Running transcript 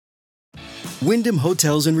Wyndham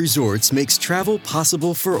Hotels and Resorts makes travel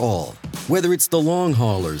possible for all. Whether it's the long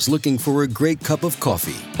haulers looking for a great cup of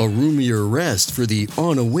coffee, a roomier rest for the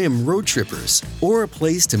on-a-whim road trippers, or a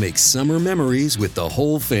place to make summer memories with the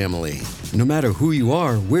whole family. No matter who you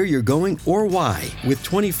are, where you're going, or why, with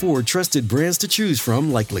 24 trusted brands to choose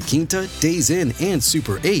from like La Quinta, Days Inn, and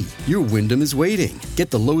Super 8, your Wyndham is waiting.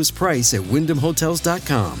 Get the lowest price at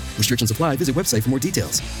WyndhamHotels.com. Restrictions apply. Visit website for more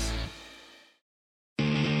details.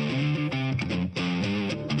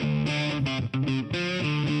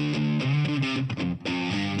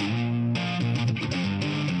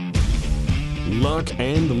 Lock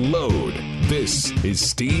and load. This is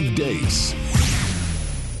Steve Deace.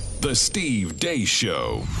 The Steve Deace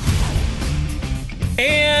Show.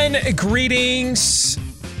 And greetings.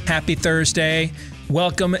 Happy Thursday.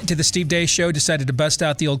 Welcome to the Steve Deace Show. Decided to bust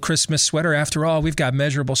out the old Christmas sweater. After all, we've got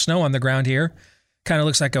measurable snow on the ground here. Kind of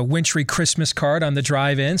looks like a wintry Christmas card on the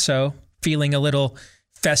drive-in, so feeling a little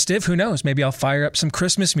festive. Who knows? Maybe I'll fire up some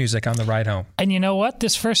Christmas music on the ride home. And you know what?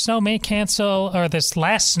 This first snow may cancel, or this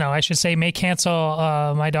last snow, I should say, may cancel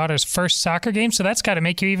my daughter's first soccer game. So that's got to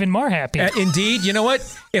make you even more happy. Indeed. You know what?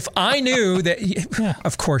 If I knew that,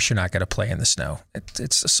 of course you're not going to play in the snow.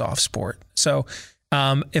 It's a soft sport. So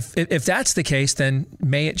if that's the case, then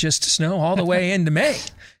may it just snow all the way into May,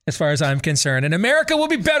 as far as I'm concerned. And America will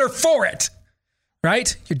be better for it.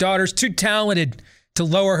 Right? Your daughter's too talented to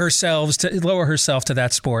lower herself to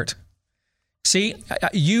that sport. See,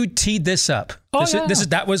 you teed this up.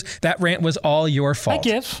 That rant was all your fault. I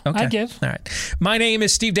give. All right. My name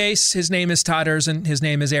is Steve Deace. His name is Todd Erzen. His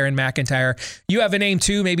name is Aaron McIntyre. You have a name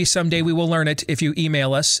too. Maybe someday we will learn it if you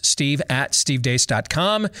email us,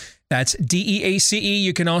 steve@stevedeace.com. That's DEACE.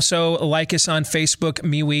 You can also like us on Facebook,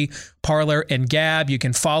 MeWe, Parler, and Gab. You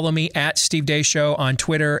can follow me at Steve Deace Show on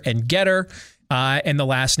Twitter and Getter. And the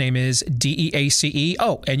last name is DEACE.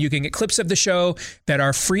 Oh, and you can get clips of the show that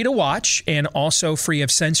are free to watch and also free of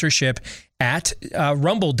censorship at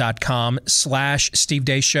rumble.com/Steve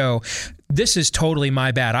Deace Show. This is totally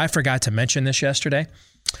my bad. I forgot to mention this yesterday,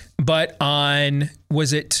 but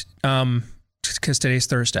because today's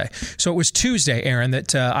Thursday. So it was Tuesday, Aaron,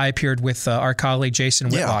 that I appeared with our colleague Jason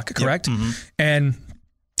Whitlock, correct? Yep. Mm-hmm. And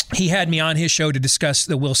he had me on his show to discuss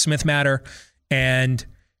the Will Smith matter. And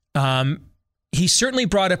he certainly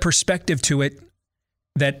brought a perspective to it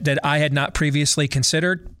that I had not previously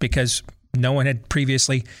considered, because no one had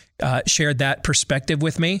previously shared that perspective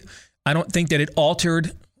with me. I don't think that it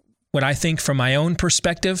altered what I think from my own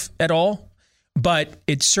perspective at all, but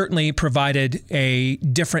it certainly provided a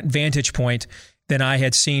different vantage point than I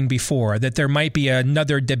had seen before, that there might be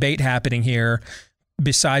another debate happening here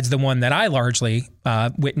besides the one that I largely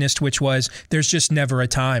witnessed, which was there's just never a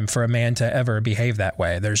time for a man to ever behave that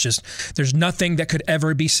way. There's nothing that could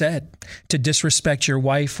ever be said to disrespect your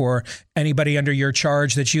wife or anybody under your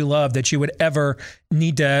charge that you love that you would ever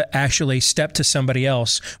need to actually step to somebody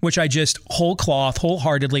else, which I just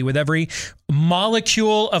wholeheartedly, with every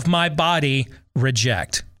molecule of my body,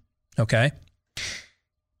 reject. Okay?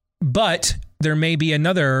 But there may be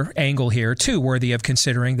another angle here, too, worthy of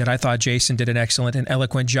considering that I thought Jason did an excellent and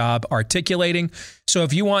eloquent job articulating. So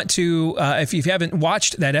if you want to, if you haven't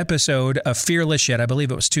watched that episode of Fearless yet, I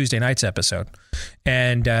believe it was Tuesday night's episode,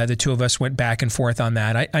 and the two of us went back and forth on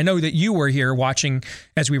that. I know that you were here watching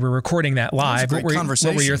as we were recording that live. What were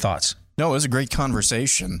your thoughts? No, it was a great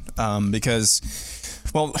conversation because,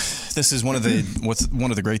 well, this is one of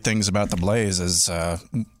the great things about The Blaze is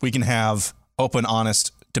we can have open,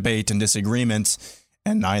 honest debate and disagreements,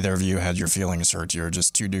 and neither of you had your feelings hurt. You're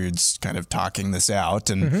just two dudes kind of talking this out,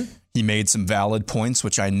 and he made some valid points,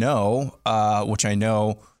 which I know, I would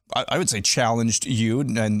say challenged you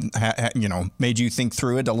and made you think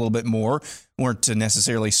through it a little bit more. Weren't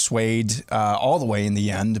necessarily swayed all the way in the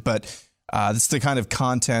end, but it's the kind of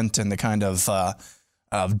content and the kind of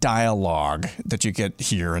dialogue that you get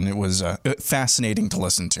here, and it was fascinating to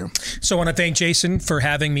listen to. So I want to thank Jason for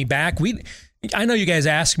having me back. I know you guys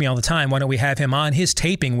ask me all the time, why don't we have him on? His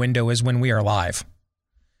taping window is when we are live.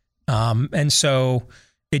 And so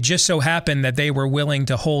it just so happened that they were willing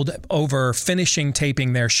to hold over finishing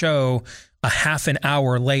taping their show a half an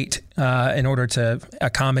hour late in order to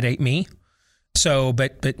accommodate me. So,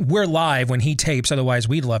 but we're live when he tapes. Otherwise,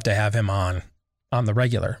 we'd love to have him on the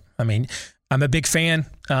regular. I mean, I'm a big fan.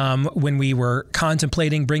 When we were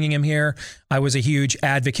contemplating bringing him here, I was a huge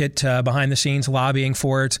advocate behind the scenes lobbying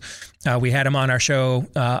for it. We had him on our show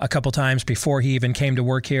a couple times before he even came to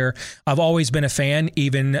work here. I've always been a fan,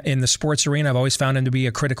 even in the sports arena. I've always found him to be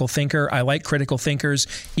a critical thinker. I like critical thinkers,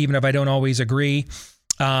 even if I don't always agree.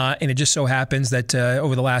 And it just so happens that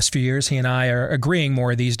over the last few years, he and I are agreeing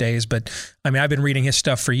more these days. But I mean, I've been reading his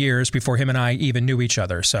stuff for years before him and I even knew each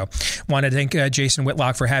other. So want to thank Jason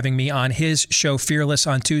Whitlock for having me on his show, Fearless,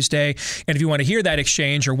 on Tuesday. And if you want to hear that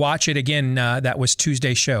exchange or watch it again, that was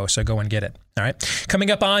Tuesday's show. So go and get it. All right.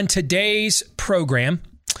 Coming up on today's program,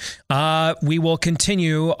 we will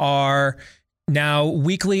continue our now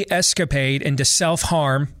weekly escapade into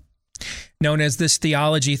self-harm, known as this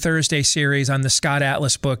Theology Thursday series on the Scott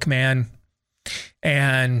Atlas book, man.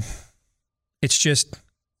 And it's just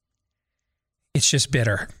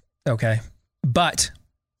bitter, okay? But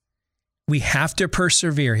we have to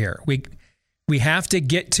persevere here. We have to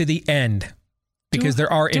get to the end because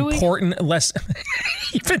there are important lessons.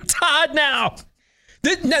 Even Todd now.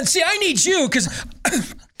 See, I need you because...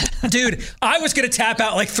 Dude, I was going to tap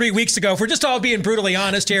out like 3 weeks ago. If we're just all being brutally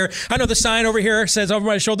honest here. I know the sign over here says, over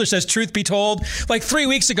my shoulder says, truth be told. Like 3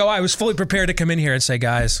 weeks ago, I was fully prepared to come in here and say,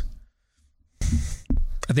 guys,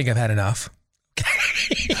 I think I've had enough.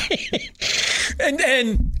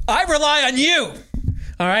 and I rely on you.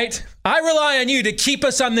 All right. I rely on you to keep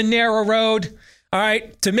us on the narrow road. All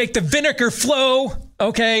right. To make the vinegar flow.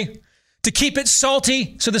 Okay. To keep it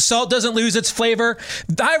salty so the salt doesn't lose its flavor.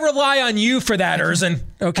 I rely on you for that, Erzin,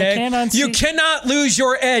 okay? You cannot lose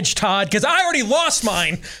your edge, Todd, because I already lost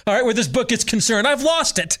mine, all right, where this book is concerned. I've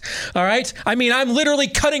lost it, all right? I mean, I'm literally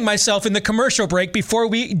cutting myself in the commercial break before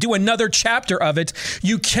we do another chapter of it.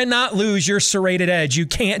 You cannot lose your serrated edge. You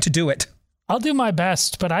can't do it. I'll do my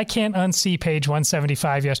best, but I can't unsee page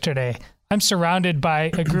 175 yesterday. I'm surrounded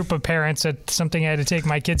by a group of parents at something I had to take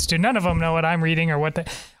my kids to. None of them know what I'm reading or what the...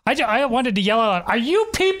 I wanted to yell out, are you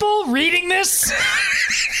people reading this?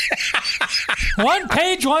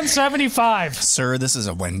 Page 175. Sir, this is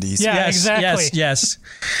a Wendy's. Yeah, yes, exactly. Yes.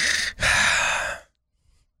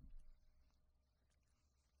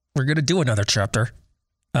 We're going to do another chapter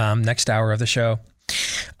next hour of the show.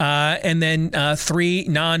 And then 3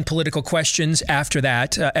 non-political questions after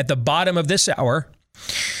that. At the bottom of this hour,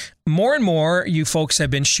 more and more, you folks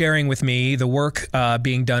have been sharing with me the work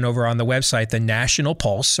being done over on the website, the National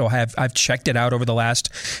Pulse. So I've checked it out over the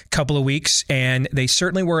last couple of weeks, and they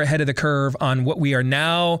certainly were ahead of the curve on what we are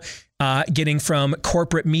now getting from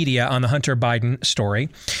corporate media on the Hunter Biden story.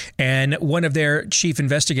 And one of their chief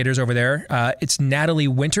investigators over there, it's Natalie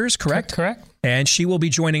Winters, correct? Correct. And she will be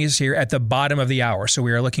joining us here at the bottom of the hour. So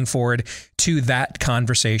we are looking forward to that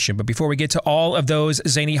conversation. But before we get to all of those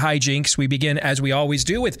zany hijinks, we begin, as we always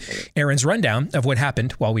do, with Aaron's rundown of what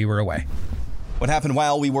happened while we were away. What happened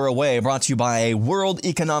while we were away, brought to you by a World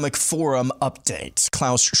Economic Forum update.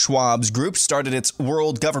 Klaus Schwab's group started its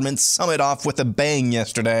World Government Summit off with a bang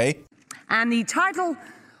yesterday. And the title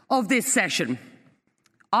of this session,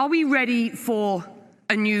 Are We Ready for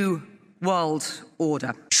a New World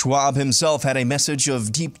Order? Schwab himself had a message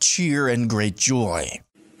of deep cheer and great joy.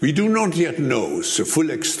 We do not yet know the full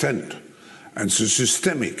extent and the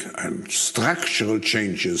systemic and structural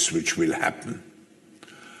changes which will happen.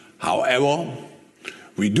 However,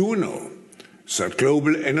 we do know that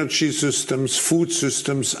global energy systems, food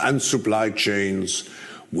systems, and supply chains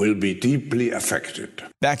will be deeply affected.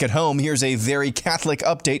 Back at home, here's a very Catholic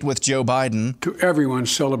update with Joe Biden. To everyone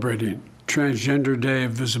celebrating Transgender Day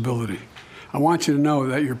of Visibility, I want you to know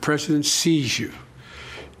that your president sees you.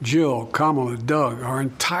 Jill, Kamala, Doug, our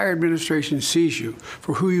entire administration sees you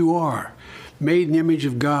for who you are, made in the image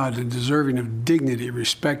of God and deserving of dignity,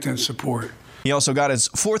 respect, and support. He also got his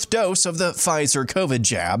 4th dose of the Pfizer COVID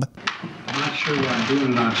jab. I'm not sure what I'm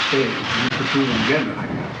doing on stage. I'm getting it, I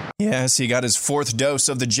guess. Yes, he got his 4th dose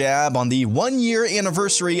of the jab on the 1-year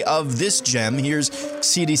anniversary of this gem. Here's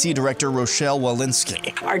CDC Director Rochelle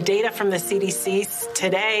Walensky. Our data from the CDC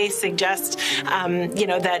today suggests,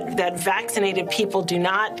 that vaccinated people do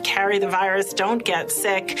not carry the virus, don't get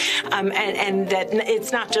sick, and that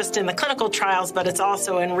it's not just in the clinical trials, but it's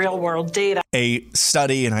also in real-world data. A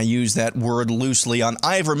study, and I use that word loosely, on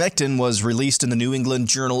ivermectin was released in the New England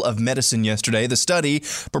Journal of Medicine yesterday. The study,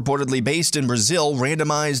 purportedly based in Brazil,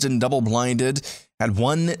 randomized and double-blinded, had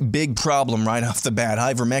one big problem right off the bat.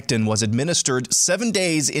 Ivermectin was administered 7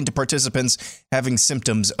 days into participants having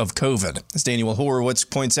symptoms of COVID. As Daniel Horowitz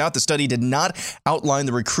points out, the study did not outline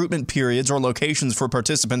the recruitment periods or locations for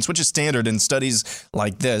participants, which is standard in studies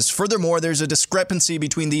like this. Furthermore, there's a discrepancy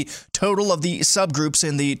between the total of the subgroups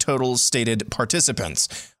and the total stated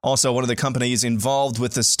participants. Also, one of the companies involved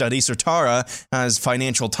with the study, Certara, has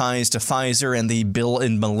financial ties to Pfizer and the Bill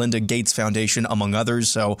and Melinda Gates Foundation, among others,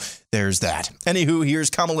 so there's that. Anywho, here's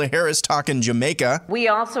Kamala Harris talking Jamaica. We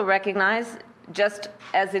also recognize Just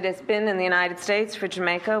as it has been in the United States for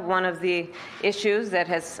Jamaica, one of the issues that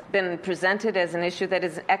has been presented as an issue that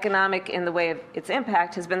is economic in the way of its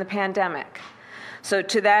impact has been the pandemic. So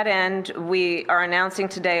to that end, we are announcing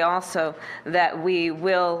today also that we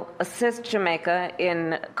will assist Jamaica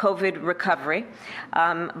in COVID recovery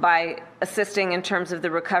by assisting in terms of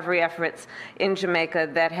the recovery efforts in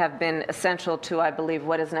Jamaica that have been essential to, I believe,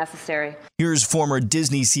 what is necessary. Here's former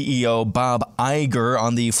Disney CEO Bob Iger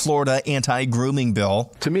on the Florida anti-grooming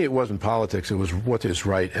bill. To me, it wasn't politics. It was what is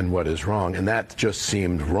right and what is wrong. And that just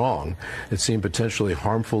seemed wrong. It seemed potentially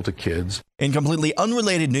harmful to kids. In completely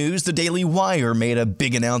unrelated news, the Daily Wire made a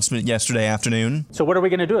big announcement yesterday afternoon. So what are we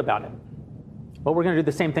going to do about it? Well, we're going to do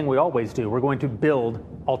the same thing we always do. We're going to build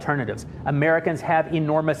alternatives. Americans have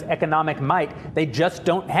enormous economic might. They just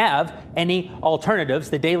don't have any alternatives.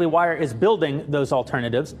 The Daily Wire is building those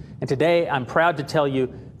alternatives. And today, I'm proud to tell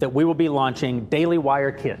you that we will be launching Daily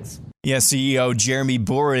Wire Kids. Yes, CEO Jeremy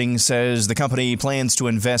Boring says the company plans to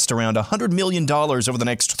invest around $100 million over the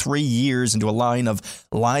next 3 years into a line of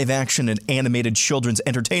live action and animated children's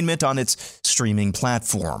entertainment on its streaming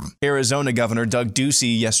platform. Arizona Governor Doug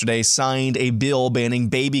Ducey yesterday signed a bill banning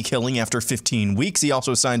baby killing after 15 weeks. He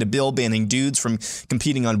also signed a bill banning dudes from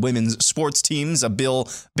competing on women's sports teams, a bill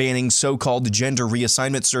banning so-called gender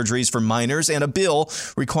reassignment surgeries for minors, and a bill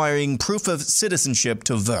requiring proof of citizenship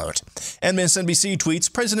to vote. MSNBC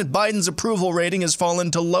tweets, President Biden's approval rating has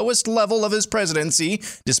fallen to lowest level of his presidency,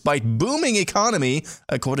 despite booming economy,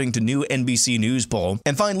 according to new NBC News poll.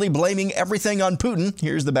 And finally, blaming everything on Putin,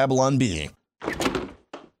 here's the Babylon Bee.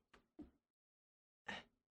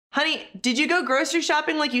 Honey, did you go grocery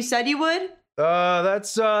shopping like you said you would?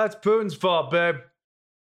 That's Putin's fault, babe.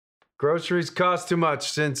 Groceries cost too much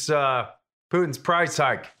since Putin's price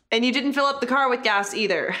hike. And you didn't fill up the car with gas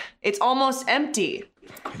either. It's almost empty.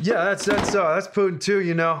 Yeah, that's Putin too,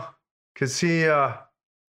 you know, because he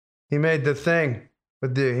made the thing,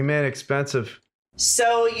 he made it expensive.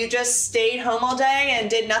 So you just stayed home all day and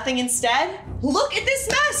did nothing instead? Look at this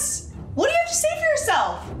mess! What do you have to say for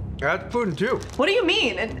yourself? That's Putin too. What do you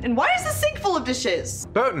mean? And why is the sink full of dishes?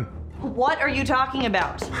 Putin. What are you talking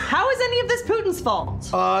about? How is any of this Putin's fault?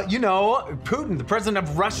 You know, Putin, the president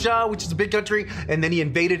of Russia, which is a big country, and then he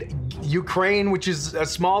invaded Ukraine, which is a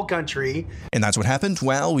small country. And that's what happened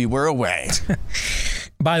while we were away.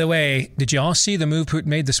 By the way, did you all see the move Putin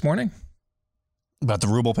made this morning? About the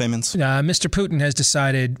ruble payments? Mr. Putin has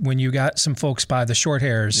decided when you got some folks by the short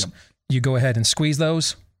hairs, you go ahead and squeeze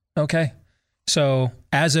those, okay? So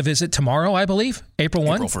as of, is it tomorrow, I believe? April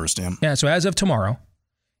 1? April 1st, yeah. Yeah, so as of tomorrow,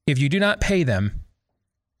 if you do not pay them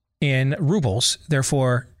in rubles,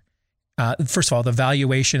 therefore, first of all, the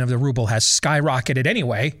valuation of the ruble has skyrocketed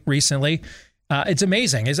anyway recently. It's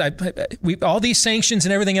amazing. All these sanctions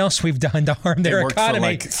and everything else we've done to harm their economy. For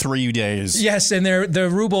like 3 days. Yes, and the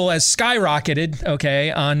ruble has skyrocketed,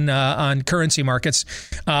 okay, on currency markets.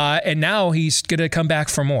 And now he's going to come back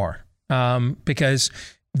for more because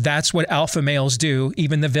that's what alpha males do,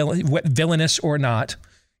 even the villainous or not.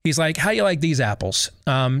 He's like, how do you like these apples?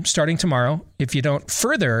 Starting tomorrow, if you don't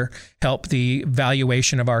further help the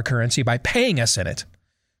valuation of our currency by paying us in it,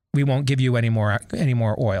 we won't give you any more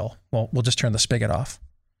oil. Well, we'll just turn the spigot off.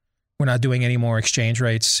 We're not doing any more exchange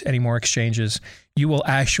rates, any more exchanges. You will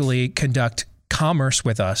actually conduct commerce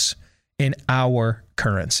with us in our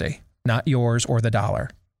currency, not yours or the dollar.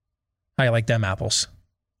 How you like them apples?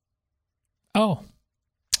 Oh.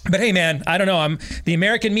 But hey, man, I don't know. The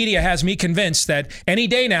American media has me convinced that any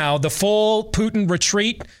day now, the full Putin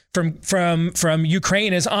retreat from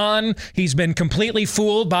Ukraine is on. He's been completely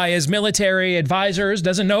fooled by his military advisors,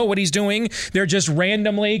 doesn't know what he's doing. They're just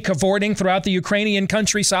randomly cavorting throughout the Ukrainian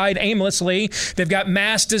countryside aimlessly. They've got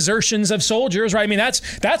mass desertions of soldiers, right? I mean,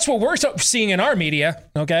 that's what we're seeing in our media,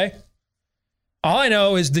 okay? All I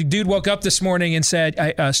know is the dude woke up this morning and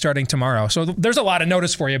said, starting tomorrow. So there's a lot of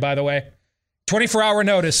notice for you, by the way. 24-hour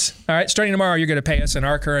notice. All right, starting tomorrow, you're going to pay us in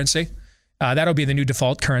our currency. That'll be the new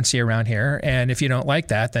default currency around here. And if you don't like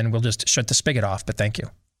that, then we'll just shut the spigot off. But thank you.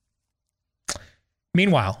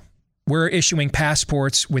 Meanwhile, we're issuing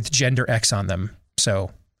passports with gender X on them.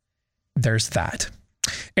 So there's that.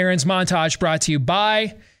 Aaron's montage brought to you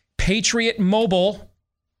by Patriot Mobile.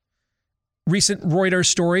 Recent Reuters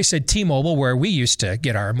story said T-Mobile, where we used to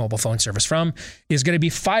get our mobile phone service from, is going to be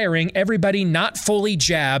firing everybody not fully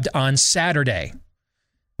jabbed on Saturday.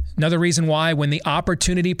 Another reason why, when the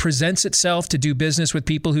opportunity presents itself to do business with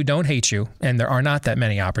people who don't hate you, and there are not that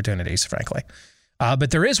many opportunities, frankly, but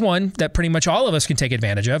there is one that pretty much all of us can take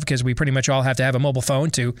advantage of because we pretty much all have to have a mobile phone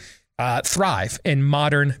to thrive in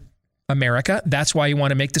modern America. That's why you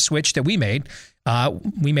want to make the switch that we made.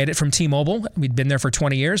 We made it from T-Mobile. We'd been there for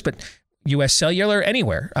 20 years, but US Cellular,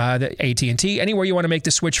 anywhere, the AT&T, anywhere you want to make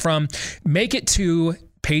the switch from, make it to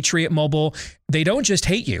Patriot Mobile. They don't just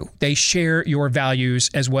hate you, they share your values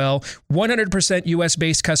as well. 100%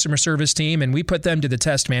 US-based customer service team, and we put them to the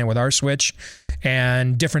test, man, with our switch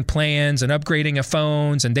and different plans and upgrading of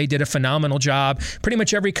phones, and they did a phenomenal job. Pretty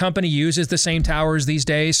much every company uses the same towers these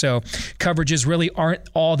days, so coverages really aren't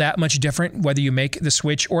all that much different whether you make the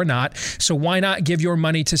switch or not. So why not give your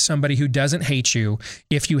money to somebody who doesn't hate you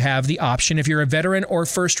if you have the option? If you're a veteran or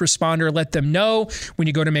first responder, let them know when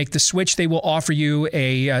you go to make the switch. They will offer you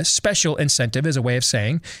a special incentive as a way of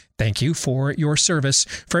saying thank you for your service.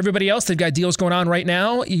 For everybody else, they've got deals going on right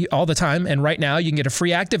now, all the time. And right now, you can get a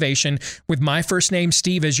free activation with my first name,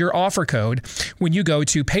 Steve, as your offer code when you go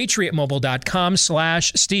to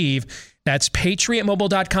patriotmobile.com/Steve. That's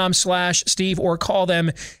patriotmobile.com/Steve, or call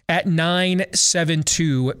them at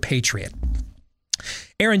 972-PATRIOT.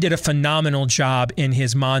 Aaron did a phenomenal job in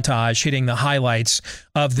his montage hitting the highlights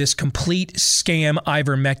of this complete scam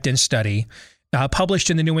ivermectin study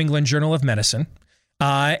published in the New England Journal of Medicine.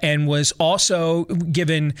 And was also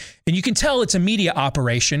given, and you can tell it's a media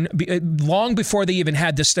operation. Long before they even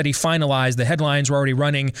had this study finalized, the headlines were already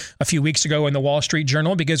running a few weeks ago in the Wall Street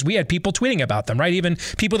Journal because we had people tweeting about them, right? Even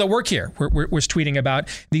people that work here was tweeting about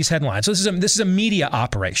these headlines. So this is a media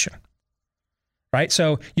operation. Right?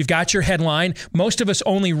 So you've got your headline. Most of us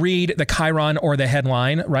only read the chyron or the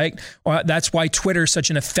headline, right? That's why Twitter is such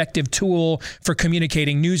an effective tool for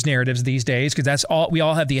communicating news narratives these days, because that's all we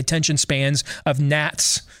all have the attention spans of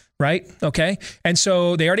gnats, right? Okay. And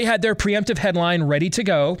so they already had their preemptive headline ready to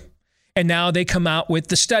go. And now they come out with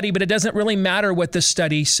the study, but it doesn't really matter what the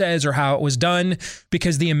study says or how it was done,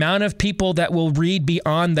 because the amount of people that will read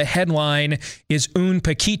beyond the headline is un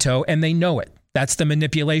poquito, and they know it. That's the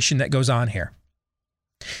manipulation that goes on here.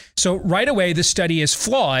 So right away, the study is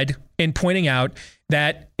flawed in pointing out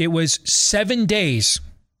that it was 7 days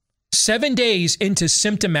into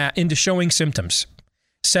showing symptoms.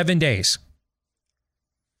 7 days.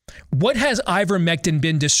 What has ivermectin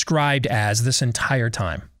been described as this entire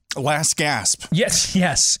time? Last gasp.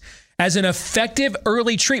 Yes. As an effective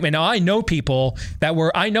early treatment. Now, I know of people that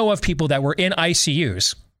were in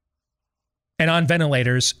ICUs and on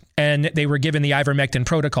ventilators, and they were given the ivermectin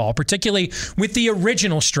protocol, particularly with the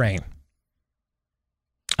original strain.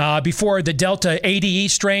 Before the Delta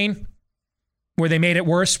ADE strain, where they made it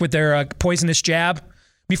worse with their poisonous jab.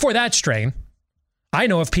 Before that strain, I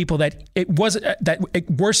know of people that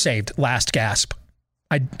were saved last gasp.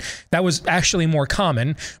 That was actually more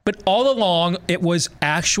common, but all along it was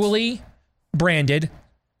actually branded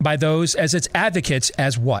by those as its advocates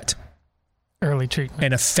as what? Early treatment.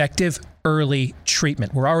 An effective early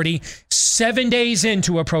treatment. We're already 7 days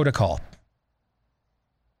into a protocol.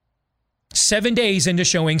 7 days into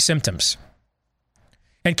showing symptoms.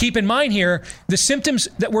 And keep in mind here, the symptoms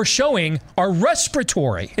that we're showing are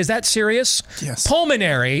respiratory. Is that serious? Yes.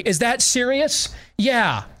 Pulmonary. Is that serious?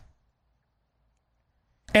 Yeah.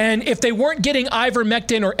 And if they weren't getting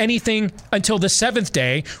ivermectin or anything until the 7th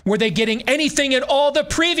day, were they getting anything in all the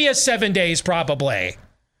previous 7 days? Probably.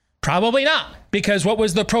 Probably not, because what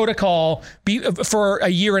was the protocol for a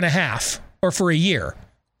year and a half or for a year?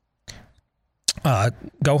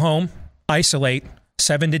 Go home, isolate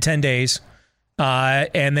 7 to 10 days,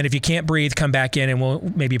 and then if you can't breathe, come back in and we'll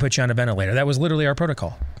maybe put you on a ventilator. That was literally our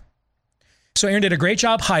protocol. So Aaron did a great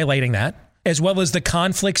job highlighting that, as well as the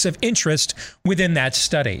conflicts of interest within that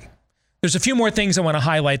study. There's a few more things I want to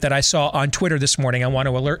highlight that I saw on Twitter this morning I want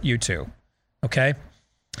to alert you to, okay?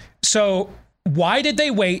 So why did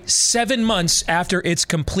they wait 7 months after its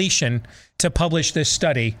completion to publish this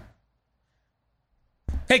study?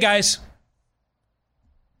 Hey, guys.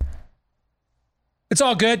 It's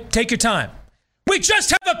all good. Take your time. We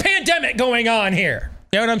just have a pandemic going on here.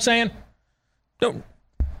 You know what I'm saying? No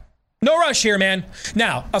rush here, man.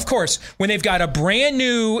 Now, of course, when they've got a brand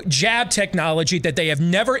new jab technology that they have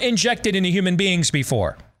never injected into human beings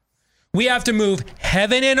before, we have to move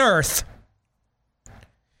heaven and earth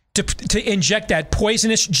to inject that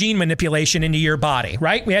poisonous gene manipulation into your body,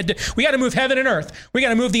 right? We got to move heaven and earth. We got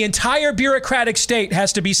to move the entire bureaucratic state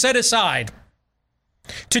has to be set aside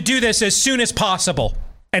to do this as soon as possible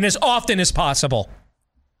and as often as possible,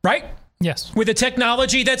 right? Yes. With a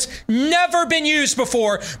technology that's never been used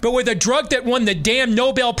before, but with a drug that won the damn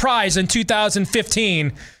Nobel Prize in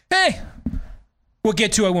 2015. Hey, we'll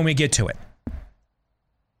get to it when we get to it.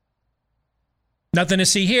 Nothing to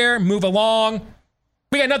see here. Move along.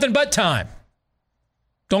 We got nothing but time.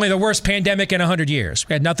 It's only the worst pandemic in 100 years.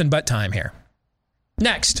 We had nothing but time here.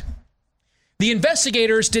 Next. The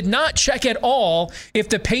investigators did not check at all if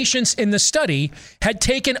the patients in the study had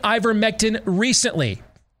taken ivermectin recently.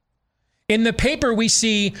 In the paper, we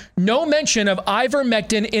see no mention of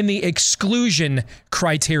ivermectin in the exclusion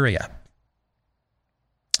criteria.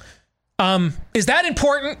 Is that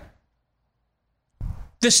important?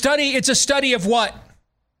 The study, it's a study of what?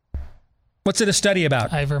 What's it a study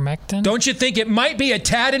about? Ivermectin. Don't you think it might be a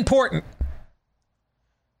tad important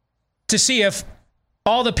to see if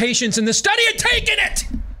all the patients in the study had taken it?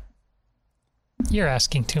 You're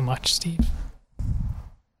asking too much, Steve.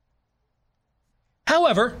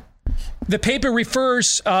 However, the paper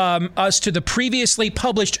refers us to the previously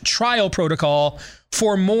published trial protocol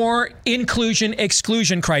for more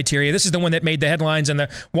inclusion-exclusion criteria. This is the one that made the headlines in the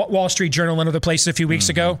Wall Street Journal and other places a few weeks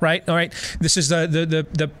ago, right? All right. This is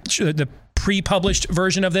the pre-published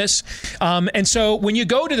version of this. And so when you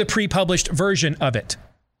go to the pre-published version of it,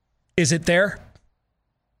 is it there?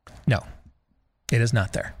 No, it is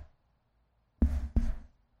not there.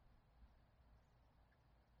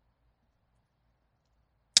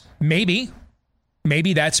 Maybe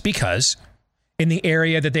that's because in the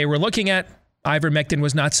area that they were looking at, ivermectin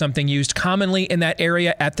was not something used commonly in that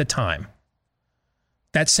area at the time.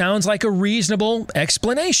 That sounds like a reasonable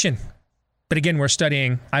explanation. But again, we're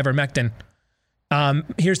studying ivermectin.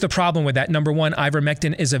 Here's the problem with that. Number one,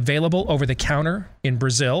 ivermectin is available over the counter in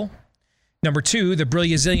Brazil. Number two, the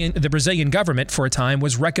Brazilian government for a time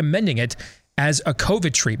was recommending it as a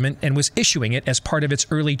COVID treatment and was issuing it as part of its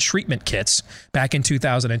early treatment kits back in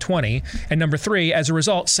 2020. And number three, as a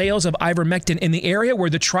result, sales of ivermectin in the area where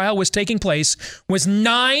the trial was taking place was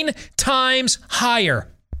 9 times higher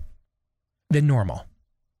than normal.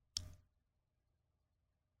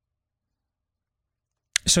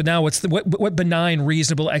 So now what benign,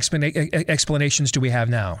 reasonable explanations do we have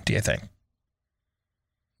now, do you think?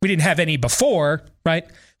 We didn't have any before, right?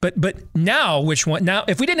 But now, which one? Now,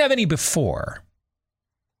 if we didn't have any before,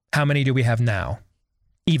 how many do we have now?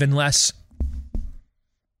 Even less.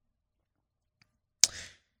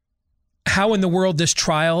 How in the world this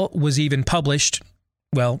trial was even published?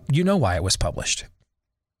 Well, you know why it was published.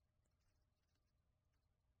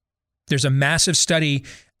 There's a massive study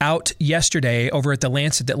out yesterday over at The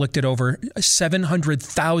Lancet that looked at over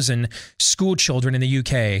 700,000 school children in the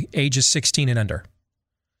UK, ages 16 and under.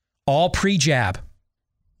 All pre-jab.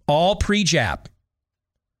 All pre-jab.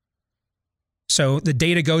 So the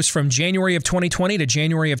data goes from January of 2020 to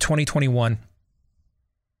January of 2021.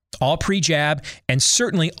 All pre-jab and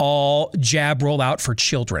certainly all jab rollout for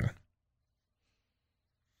children.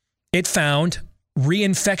 It found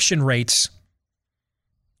reinfection rates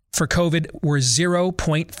for COVID were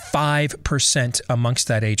 0.5% amongst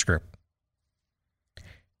that age group.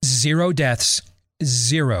 0 deaths,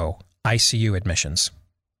 0 ICU admissions.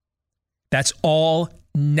 That's all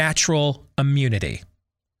natural immunity.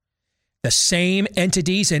 The same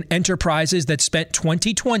entities and enterprises that spent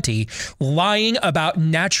 2020 lying about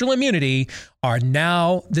natural immunity are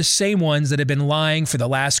now the same ones that have been lying for the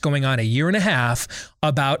last going on a year and a half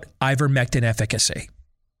about ivermectin efficacy.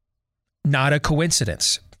 Not a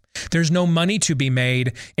coincidence. There's no money to be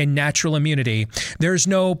made in natural immunity. There's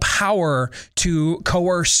no power to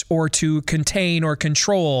coerce or to contain or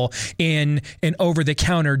control in an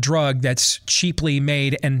over-the-counter drug that's cheaply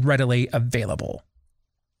made and readily available.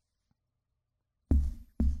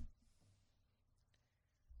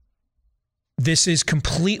 This is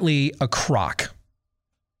completely a crock.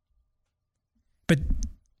 But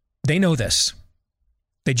they know this.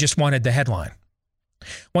 They just wanted the headline. I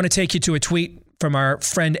want to take you to a tweet from our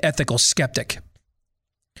friend Ethical Skeptic.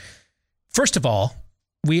 First of all,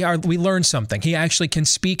 we learned something. He actually can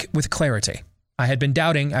speak with clarity. I had been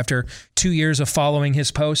doubting after 2 years of following his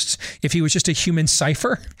posts if he was just a human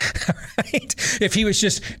cipher, right? If he was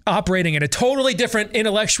just operating at a totally different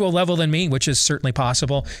intellectual level than me, which is certainly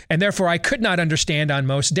possible, and therefore I could not understand on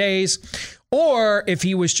most days, or if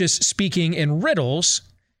he was just speaking in riddles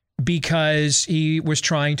because he was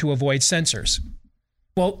trying to avoid censors.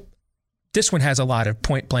 Well, this one has a lot of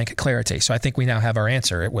point-blank clarity, so I think we now have our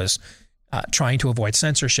answer. It was trying to avoid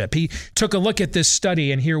censorship. He took a look at this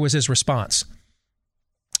study, and here was his response.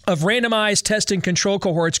 Of randomized test and control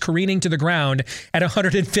cohorts careening to the ground at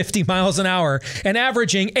 150 miles an hour and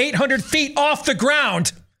averaging 800 feet off the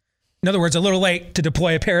ground, in other words, a little late to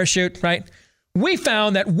deploy a parachute, right? We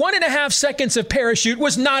found that 1.5 seconds of parachute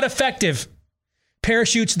was not effective.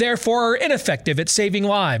 Parachutes, therefore, are ineffective at saving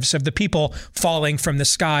lives of the people falling from the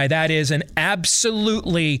sky. That is an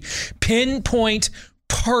absolutely pinpoint,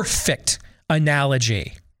 perfect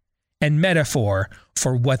analogy and metaphor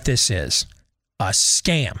for what this is. A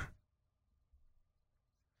scam.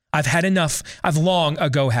 I've had enough. I've long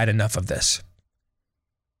ago had enough of this.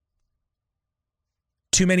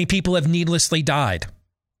 Too many people have needlessly died.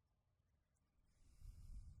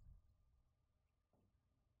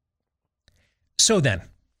 So then,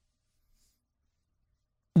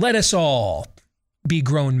 let us all be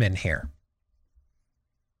grown men here.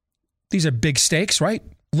 These are big stakes, right?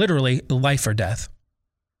 Literally life or death.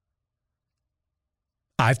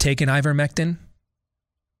 I've taken ivermectin.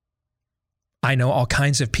 I know all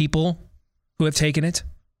kinds of people who have taken it.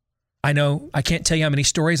 I can't tell you how many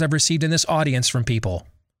stories I've received in this audience from people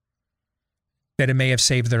that it may have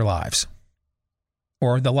saved their lives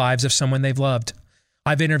or the lives of someone they've loved.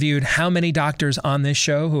 I've interviewed how many doctors on this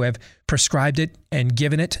show who have prescribed it and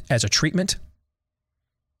given it as a treatment,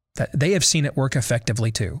 that they have seen it work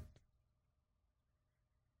effectively too.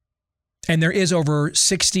 And there is over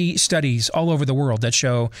 60 studies all over the world that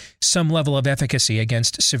show some level of efficacy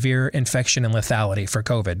against severe infection and lethality for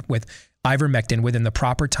COVID with ivermectin within the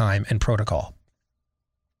proper time and protocol.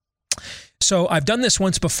 So I've done this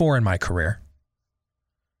once before in my career.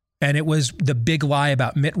 And it was the big lie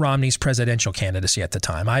about Mitt Romney's presidential candidacy at the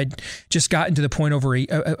time. I'd just gotten to the point over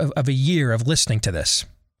a year of listening to this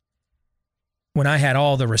when I had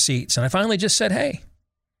all the receipts. And I finally just said, hey,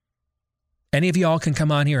 any of y'all can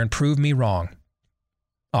come on here and prove me wrong.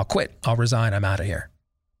 I'll quit. I'll resign. I'm out of here.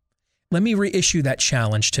 Let me reissue that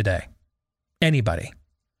challenge today. Anybody.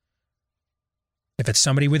 If it's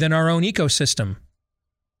somebody within our own ecosystem,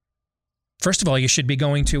 first of all, you should be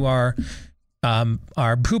going to our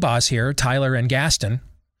poobahs here, Tyler and Gaston.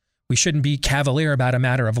 We shouldn't be cavalier about a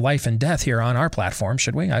matter of life and death here on our platform,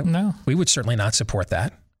 should we? No. We would certainly not support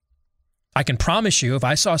that. I can promise you, if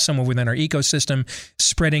I saw someone within our ecosystem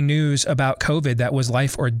spreading news about COVID that was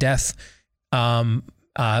life or death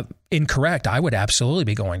incorrect, I would absolutely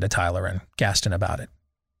be going to Tyler and Gaston about it.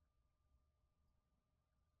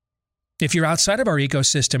 If you're outside of our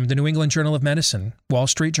ecosystem, the New England Journal of Medicine, Wall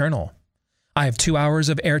Street Journal, I have 2 hours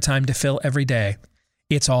of airtime to fill every day.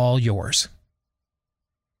 It's all yours.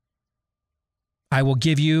 I will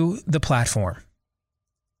give you the platform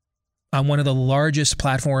on one of the largest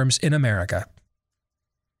platforms in America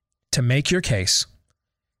to make your case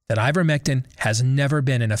that ivermectin has never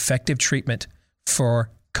been an effective treatment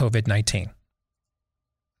for COVID-19.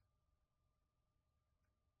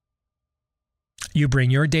 You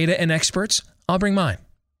bring your data and experts, I'll bring mine.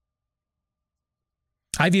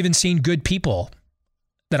 I've even seen good people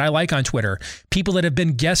that I like on Twitter, people that have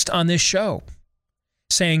been guests on this show,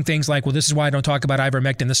 saying things like, well, this is why I don't talk about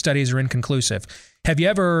ivermectin. The studies are inconclusive. Have you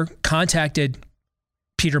ever contacted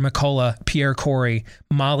Peter McCullough, Pierre Corey,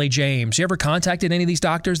 Molly James? You ever contacted any of these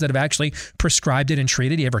doctors that have actually prescribed it and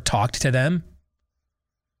treated? You ever talked to them?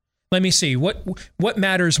 Let me see. What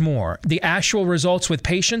matters more, the actual results with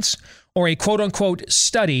patients or a quote-unquote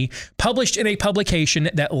study published in a publication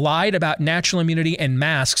that lied about natural immunity and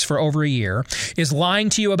masks for over a year, is lying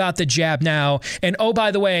to you about the jab now, and oh,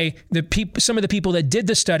 by the way, some of the people that did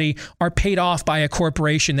the study are paid off by a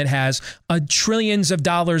corporation that has trillions of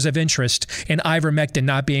dollars of interest in ivermectin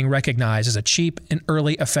not being recognized as a cheap and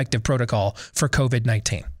early effective protocol for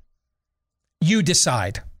COVID-19. You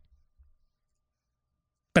decide.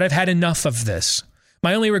 But I've had enough of this.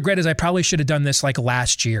 My only regret is I probably should have done this like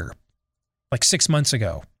last year, like 6 months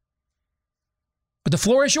ago. But the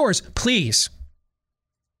floor is yours, please.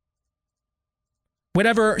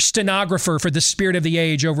 Whatever stenographer for the Spirit of the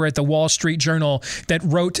Age over at the Wall Street Journal that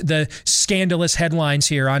wrote the scandalous headlines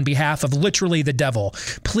here on behalf of literally the devil,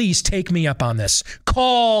 please take me up on this.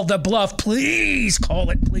 Call the bluff. Please call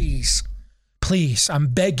it, please. Please, I'm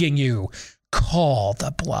begging you, call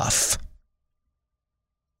the bluff.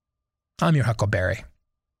 I'm your Huckleberry.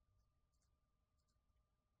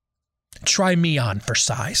 Try me on for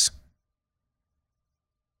size.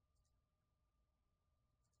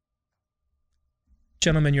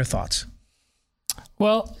 Gentlemen, your thoughts?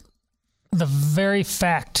 Well, the very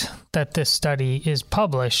fact that this study is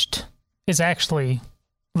published is actually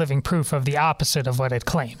living proof of the opposite of what it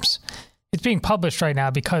claims. It's being published right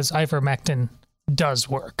now because ivermectin does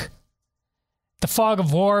work. The fog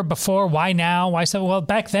of war before, why now? Why so? Well,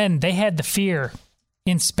 back then, they had the fear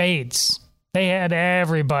in spades. They had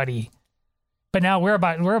everybody. But now we're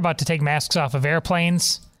about to take masks off of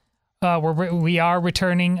airplanes. We are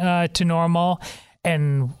returning to normal.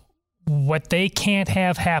 And what they can't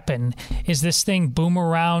have happen is this thing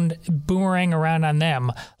boomerang around on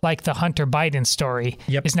them, like the Hunter Biden story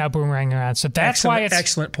is now boomerang around. So that's why it's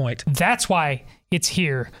excellent point. That's why it's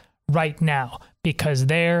here right now, because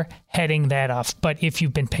they're heading that off. But if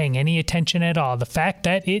you've been paying any attention at all, the fact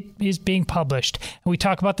that it is being published, and we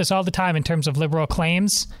talk about this all the time in terms of liberal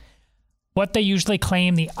claims, what they usually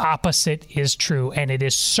claim, the opposite is true, and it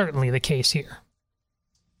is certainly the case here.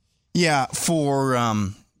 Yeah, for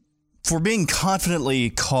being confidently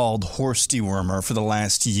called horse dewormer for the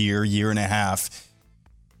last year and a half,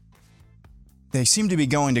 they seem to be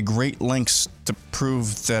going to great lengths to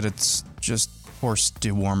prove that it's just horse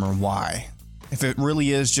dewormer. Why? If it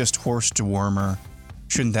really is just horse dewormer,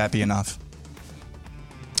 shouldn't that be enough?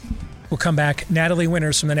 We'll come back. Natalie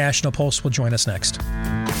Winters from the National Pulse will join us next.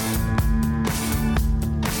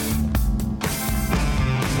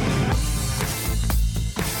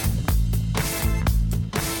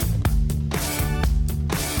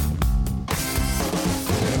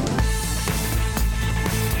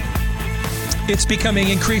 It's becoming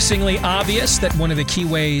increasingly obvious that one of the key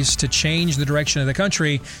ways to change the direction of the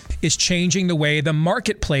country is changing the way the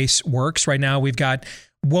marketplace works. Right now, we've got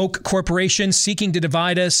woke corporations seeking to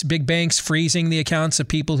divide us, big banks freezing the accounts of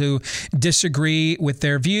people who disagree with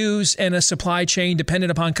their views, and a supply chain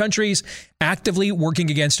dependent upon countries actively working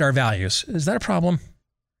against our values. Is that a problem?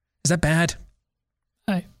 Is that bad?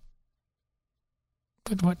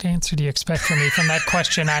 But what answer do you expect from me from that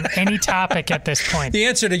question on any topic at this point? The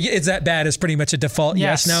answer to is that bad is pretty much a default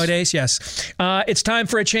yes nowadays. Yes. It's time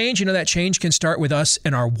for a change. You know, that change can start with us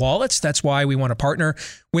and our wallets. That's why we want to partner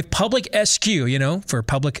with Public SQ, for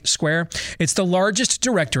Public Square. It's the largest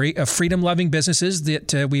directory of freedom-loving businesses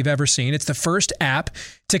that we've ever seen. It's the first app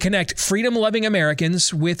to connect freedom-loving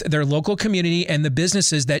Americans with their local community and the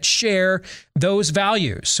businesses that share those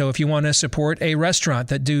values. So if you want to support a restaurant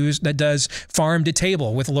that does farm to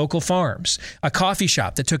table with local farms, a coffee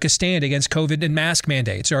shop that took a stand against COVID and mask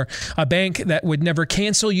mandates, or a bank that would never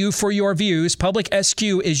cancel you for your views, Public SQ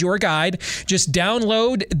is your guide. Just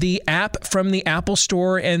download the app from the Apple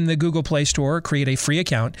Store and the Google Play Store, create a free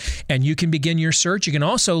account, and you can begin your search. You can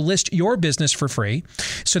also list your business for free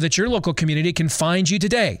so that your local community can find you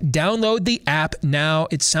today. Download the app now.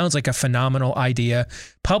 It sounds like a phenomenal idea.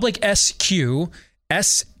 Public SQ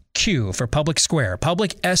for Public Square.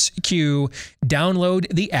 Public SQ. Download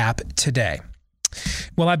the app today.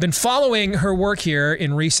 Well, I've been following her work here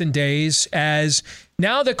in recent days as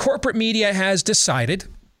now the corporate media has decided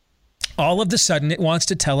all of a sudden it wants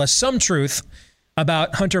to tell us some truth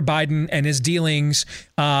about Hunter Biden and his dealings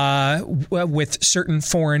with certain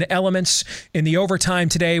foreign elements. In the overtime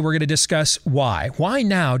today, we're going to discuss why. Why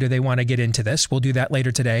now do they want to get into this? We'll do that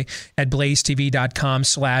later today at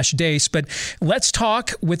blazetv.com/Deace. But let's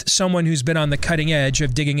talk with someone who's been on the cutting edge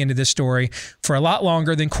of digging into this story for a lot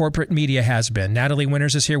longer than corporate media has been. Natalie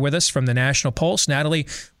Winters is here with us from the National Pulse. Natalie,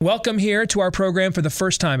 welcome here to our program for the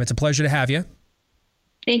first time. It's a pleasure to have you.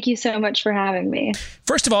 Thank you so much for having me.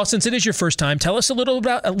 First of all, since it is your first time, tell us a little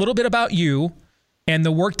bit about you and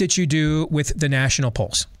the work that you do with the National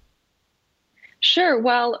Pulse. Sure.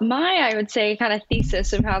 Well, I would say, kind of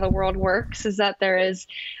thesis of how the world works is that there is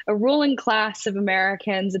a ruling class of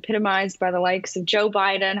Americans epitomized by the likes of Joe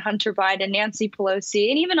Biden, Hunter Biden, Nancy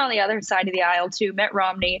Pelosi, and even on the other side of the aisle too, Mitt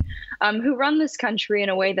Romney, who run this country in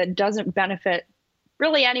a way that doesn't benefit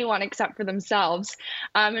really anyone except for themselves.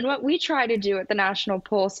 And what we try to do at the National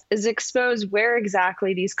Pulse is expose where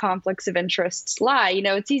exactly these conflicts of interests lie.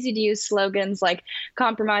 It's easy to use slogans like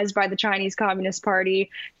compromised by the Chinese Communist Party,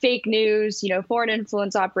 fake news, foreign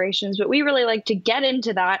influence operations, but we really like to get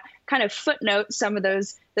into that, kind of footnote some of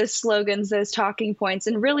those slogans, those talking points,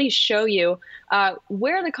 and really show you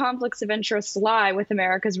where the conflicts of interest lie with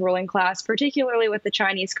America's ruling class, particularly with the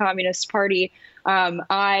Chinese Communist Party.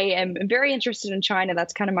 I am very interested in China.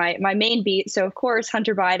 That's kind of my main beat. So, of course,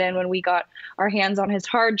 Hunter Biden, when we got our hands on his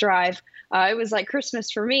hard drive, it was like Christmas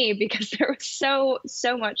for me because there was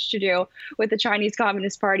so much to do with the Chinese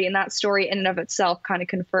Communist Party. And that story in and of itself kind of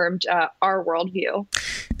confirmed our worldview.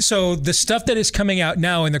 So the stuff that is coming out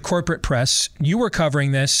now in the corporate press, you were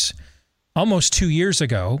covering this almost 2 years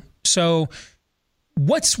ago. So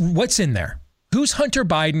what's in there? Who's Hunter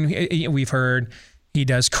Biden? We've heard he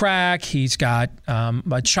does crack. He's got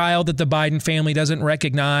a child that the Biden family doesn't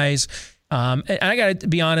recognize. And I got to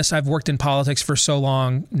be honest, I've worked in politics for so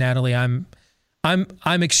long, Natalie. I'm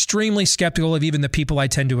extremely skeptical of even the people I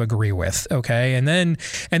tend to agree with. Okay. And then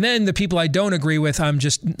the people I don't agree with,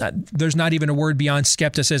 there's not even a word beyond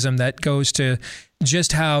skepticism that goes to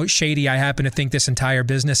just how shady I happen to think this entire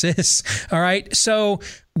business is. All right. So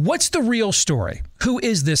what's the real story? Who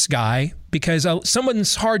is this guy? Because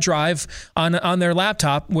someone's hard drive on their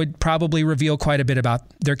laptop would probably reveal quite a bit about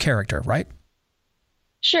their character, right?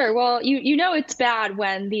 Sure. Well, it's bad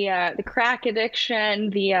when the crack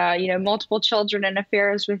addiction, the multiple children and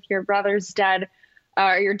affairs with your brother's dead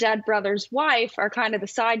or your dead brother's wife are kind of the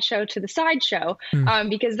sideshow to the sideshow,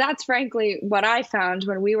 because that's frankly what I found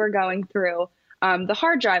when we were going through the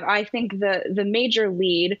hard drive. I think the major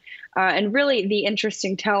lead And really, the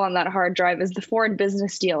interesting tell on that hard drive is the foreign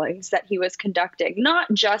business dealings that he was conducting,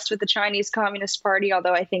 not just with the Chinese Communist Party,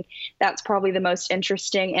 although I think that's probably the most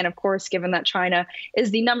interesting. And of course, given that China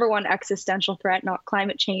is the #1 existential threat, not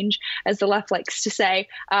climate change, as the left likes to say,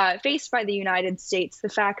 faced by the United States, the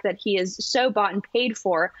fact that he is so bought and paid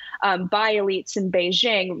for by elites in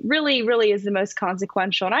Beijing really is the most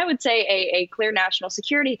consequential. And I would say a clear national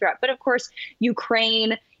security threat. But of course,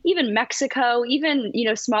 Ukraine, even Mexico, even,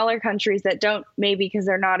 smaller countries that don't, maybe because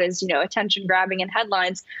they're not as, attention grabbing in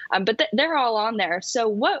headlines, but they're all on there. So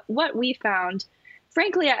what we found,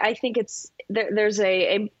 frankly, I think there's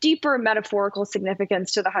a deeper metaphorical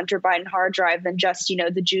significance to the Hunter Biden hard drive than just,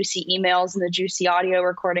 the juicy emails and the juicy audio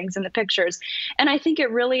recordings and the pictures. And I think it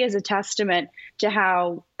really is a testament to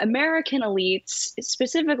how American elites,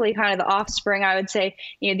 specifically kind of the offspring, I would say,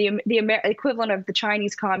 the equivalent of the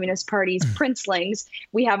Chinese Communist Party's princelings.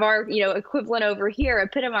 We have our, equivalent over here,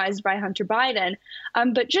 epitomized by Hunter Biden.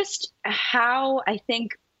 But just how I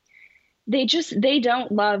think they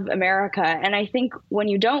don't love America. And I think when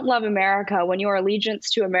you don't love America, when your allegiance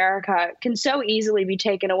to America can so easily be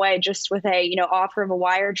taken away just with a, offer of a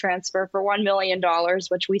wire transfer for $1 million,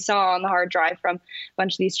 which we saw on the hard drive from a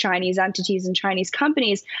bunch of these Chinese entities and Chinese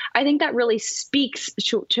companies, I think that really speaks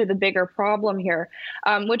to the bigger problem here,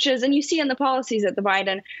 which is, and you see in the policies that the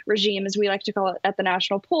Biden regime, as we like to call it at the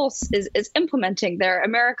National Pulse, is implementing their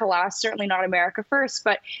America last, certainly not America first.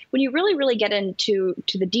 But when you really get into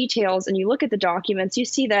the details and you look at the documents, you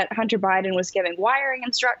see that Hunter Biden was giving wiring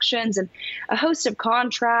instructions and a host of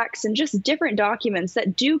contracts and just different documents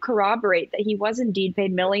that do corroborate that he was indeed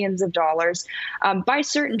paid millions of dollars by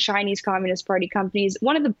certain Chinese Communist Party companies.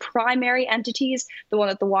 One of the primary entities, the one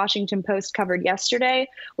that the Washington Post covered yesterday,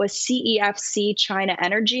 was CEFC China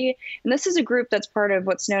Energy. And this is a group that's part of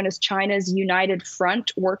what's known as China's United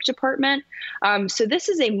Front Work Department. So this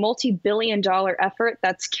is a multi-billion-dollar effort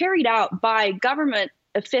that's carried out by government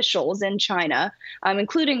officials in China,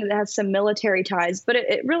 including that has some military ties. But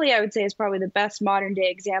it really, I would say, is probably the best modern day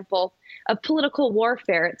example of political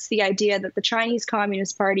warfare. It's the idea that the Chinese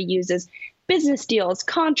Communist Party uses business deals,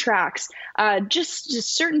 contracts, just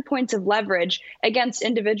certain points of leverage against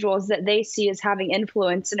individuals that they see as having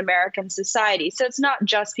influence in American society. So it's not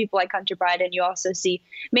just people like Hunter Biden. You also see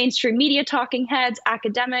mainstream media talking heads,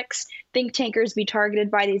 academics, think tankers be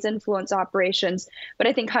targeted by these influence operations. But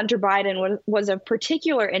I think Hunter Biden was of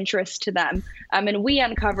particular interest to them. And we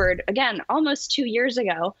uncovered, again, almost 2 years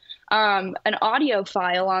ago, an audio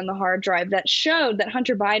file on the hard drive that showed that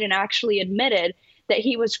Hunter Biden actually admitted that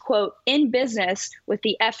he was, quote, in business with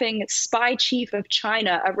the effing spy chief of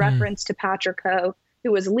China, a reference to Patrick Ho,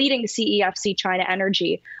 who was leading CEFC China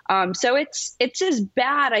Energy. So it's as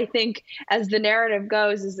bad, I think, as the narrative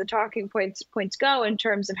goes, as the talking points go in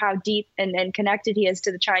terms of how deep and connected he is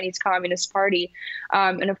to the Chinese Communist Party.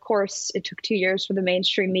 And of course, it took 2 years for the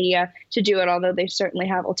mainstream media to do it, although they certainly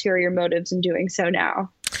have ulterior motives in doing so now.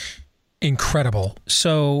 Incredible.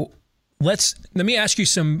 So let me ask you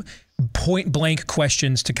some point blank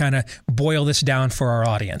questions to kind of boil this down for our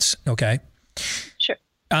audience. Okay. Sure.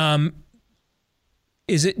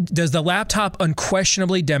 Does the laptop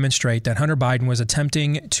unquestionably demonstrate that Hunter Biden was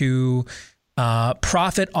attempting to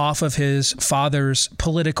profit off of his father's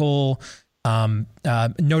political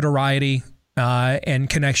notoriety and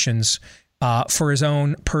connections for his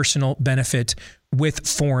own personal benefit with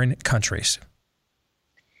foreign countries?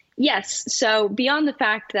 Yes. So beyond the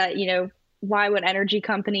fact that, why would energy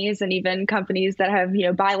companies and even companies that have,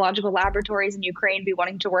 biological laboratories in Ukraine be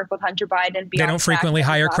wanting to work with Hunter Biden? They don't frequently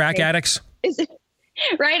hire crack addicts.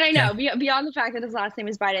 Right. I know. Yeah. Beyond the fact that his last name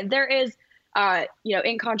is Biden, there is,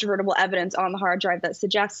 incontrovertible evidence on the hard drive that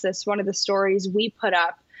suggests this. One of the stories we put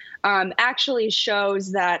up actually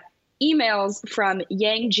shows that emails from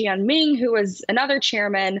Yang Jianming, who was another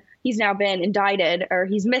chairman, he's now been indicted, or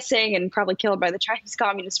he's missing and probably killed by the Chinese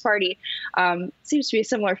Communist Party. Seems to be a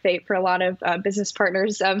similar fate for a lot of business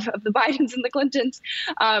partners of the Bidens and the Clintons.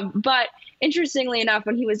 But interestingly enough,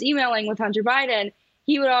 when he was emailing with Hunter Biden,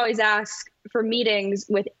 he would always ask for meetings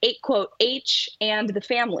with, quote, H and the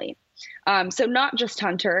family. So not just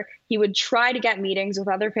Hunter, he would try to get meetings with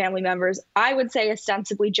other family members. I would say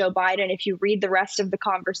ostensibly Joe Biden. If you read the rest of the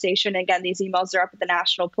conversation, again, these emails are up at the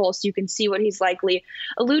National Pulse, you can see what he's likely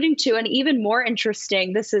alluding to. And even more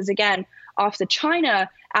interesting, this is, again, off the China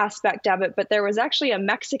aspect of it, but there was actually a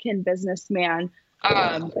Mexican businessman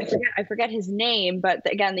I forget his name, but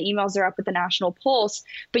again, the emails are up at the National Pulse.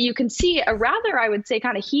 But you can see a rather, I would say,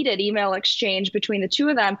 kind of heated email exchange between the two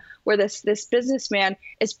of them, where this businessman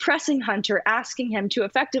is pressing Hunter, asking him to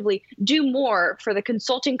effectively do more for the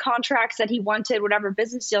consulting contracts that he wanted, whatever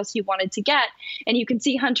business deals he wanted to get. And you can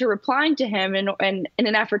see Hunter replying to him in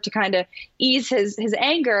an effort to kind of ease his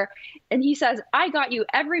anger. And he says, "I got you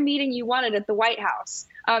every meeting you wanted at the White House."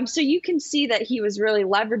 So you can see that he was really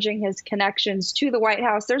leveraging his connections to the White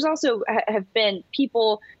House. There's also have been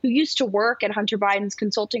people who used to work at Hunter Biden's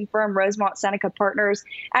consulting firm, Rosemont Seneca Partners,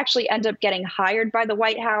 actually end up getting hired by the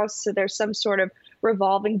White House. So there's some sort of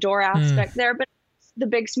revolving door aspect there. But the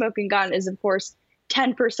big smoking gun is, of course,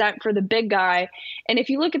 10% for the big guy. And if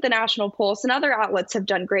you look at the National Pulse, and other outlets have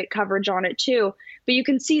done great coverage on it too, but you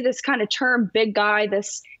can see this kind of term big guy,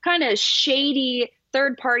 this kind of shady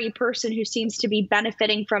third-party person who seems to be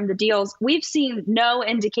benefiting from the deals. We've seen no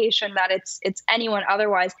indication that it's anyone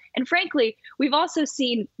otherwise. And frankly, we've also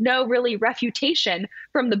seen no really refutation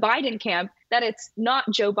from the Biden camp that it's not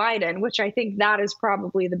Joe Biden, which I think that is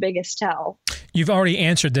probably the biggest tell. You've already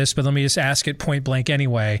answered this, but let me just ask it point blank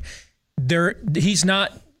anyway. He's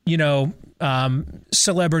not,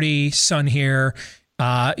 celebrity son here.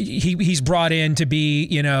 He's brought in to be,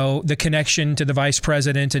 the connection to the vice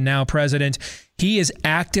president and now president. He is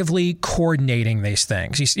actively coordinating these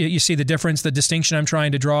things. You see the difference, the distinction I'm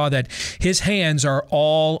trying to draw, that his hands are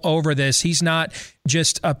all over this. He's not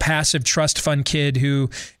just a passive trust fund kid who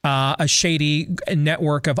a shady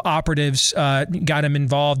network of operatives got him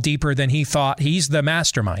involved deeper than he thought. He's the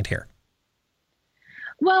mastermind here.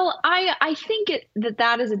 Well, I think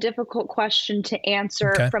that is a difficult question to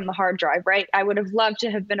answer from the hard drive, right? I would have loved to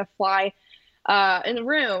have been a fly in the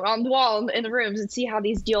room, on the wall in the rooms, and see how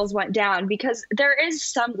these deals went down, because there is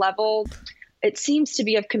some level, it seems to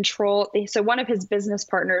be, of control. So one of his business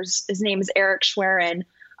partners, his name is Eric Schwerin.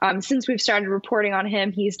 Since we've started reporting on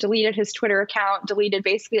him, he's deleted his Twitter account, deleted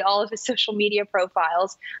basically all of his social media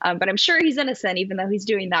profiles. But I'm sure he's innocent, even though he's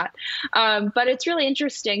doing that. But it's really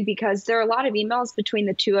interesting because there are a lot of emails between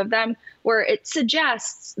the two of them where it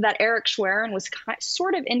suggests that Eric Schwerin was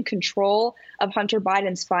sort of in control of Hunter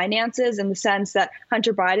Biden's finances, in the sense that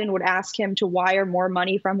Hunter Biden would ask him to wire more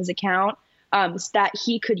money from his account that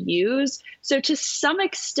he could use. So to some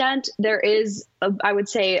extent, there is, I would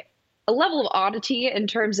say, a level of oddity in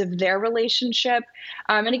terms of their relationship.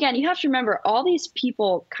 And again, you have to remember, all these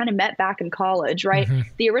people kind of met back in college, right? Mm-hmm.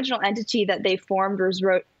 The original entity that they formed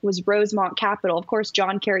was Rosemont Capital. Of course,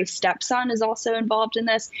 John Kerry's stepson is also involved in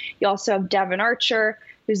this. You also have Devon Archer,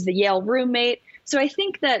 who's the Yale roommate. So I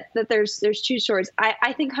think that there's two stories.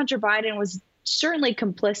 I think Hunter Biden was certainly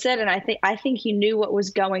complicit, and I think he knew what was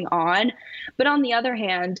going on. But on the other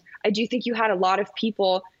hand, I do think you had a lot of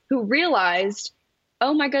people who realized,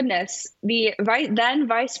 oh my goodness, the then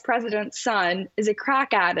vice president's son is a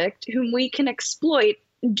crack addict whom we can exploit,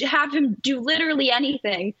 have him do literally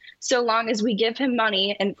anything so long as we give him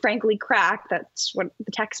money and, frankly, crack. That's what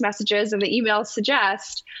the text messages and the emails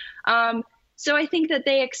suggest. So I think that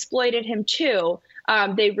they exploited him too.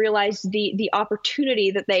 They realized the opportunity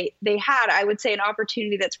that they had. I would say an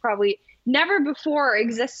opportunity that's probably never before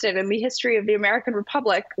existed in the history of the American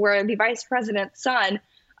Republic, where the vice president's son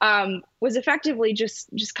was effectively just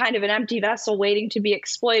kind of an empty vessel waiting to be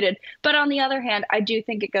exploited. But on the other hand, I do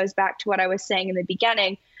think it goes back to what I was saying in the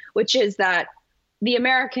beginning, which is that the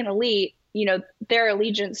American elite, their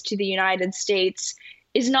allegiance to the United States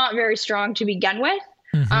is not very strong to begin with.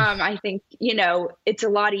 Mm-hmm. I think, it's a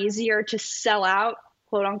lot easier to sell out,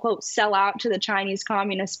 quote unquote, sell out to the Chinese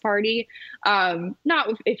Communist Party. Not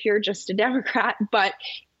if you're just a Democrat, but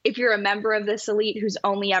if you're a member of this elite who's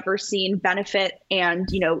only ever seen benefit and,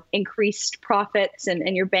 increased profits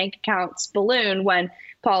and your bank accounts balloon when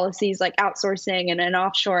policies like outsourcing and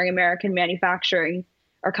offshoring American manufacturing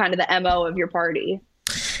are kind of the MO of your party.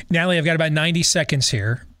 Natalie, I've got about 90 seconds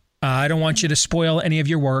here. I don't want you to spoil any of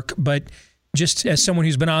your work, but just as someone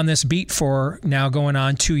who's been on this beat for now going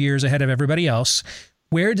on 2 years ahead of everybody else,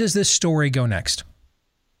 where does this story go next?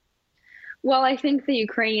 Well, I think the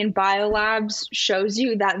Ukrainian biolabs shows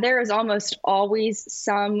you that there is almost always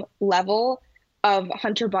some level of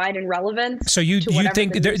Hunter Biden relevance. So you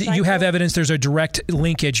think you have evidence there's a direct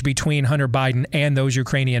linkage between Hunter Biden and those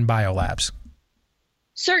Ukrainian biolabs?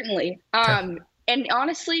 Certainly. Okay. And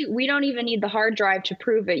honestly, we don't even need the hard drive to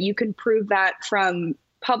prove it. You can prove that from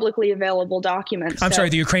publicly available documents. I'm sorry,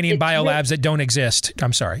 the Ukrainian biolabs that don't exist.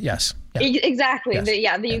 I'm sorry. Yes. Yeah. Exactly.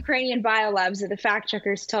 Yes. The Ukrainian biolabs that the fact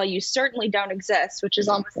checkers tell you certainly don't exist, which is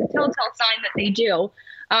almost a telltale sign that they do.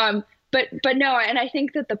 But no, and I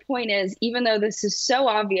think that the point is, even though this is so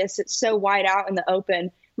obvious, it's so wide out in the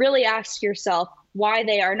open, really ask yourself, why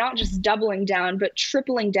they are not just doubling down, but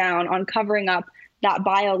tripling down on covering up that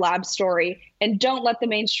biolab story. And don't let the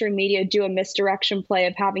mainstream media do a misdirection play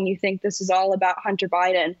of having you think this is all about Hunter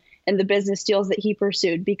Biden and the business deals that he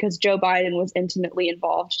pursued, because Joe Biden was intimately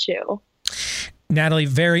involved too. Natalie,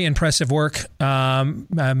 very impressive work. I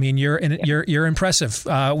mean, you're impressive.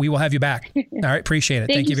 We will have you back. All right, appreciate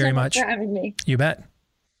it. Thank you very much for having me. You bet.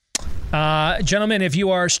 Gentlemen, if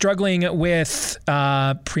you are struggling with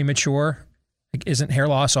premature, like, isn't hair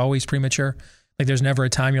loss always premature? Like, there's never a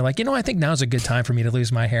time you're like, I think now's a good time for me to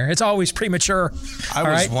lose my hair. It's always premature. I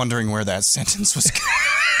was wondering where that sentence was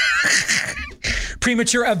going.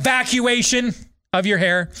 Premature evacuation of your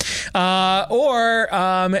hair. Or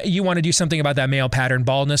you want to do something about that male pattern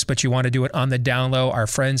baldness, but you want to do it on the down low. Our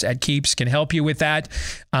friends at Keeps can help you with that.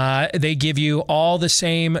 They give you all the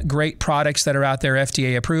same great products that are out there,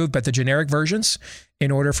 FDA approved, but the generic versions,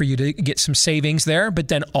 in order for you to get some savings there. But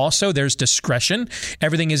then also there's discretion.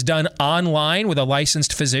 Everything is done online with a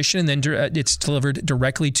licensed physician, and then it's delivered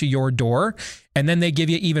directly to your door. And then they give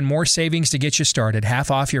you even more savings to get you started.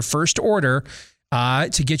 Half off your first order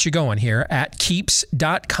to get you going here at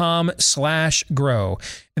keeps.com/grow.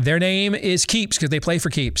 Their name is Keeps because they play for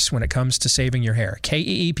keeps when it comes to saving your hair.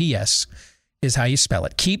 KEEPS is how you spell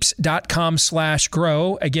it.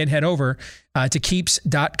 Keeps.com/grow. Again, head over to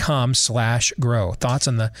keeps.com/grow. Thoughts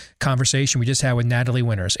on the conversation we just had with Natalie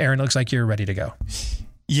Winters. Aaron, looks like you're ready to go.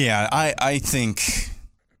 Yeah, I think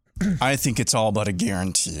it's all but a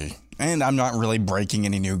guarantee. And I'm not really breaking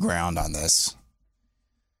any new ground on this.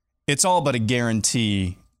 It's all but a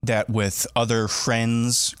guarantee that with other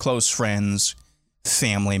friends, close friends,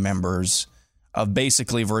 family members of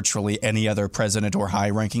basically virtually any other president or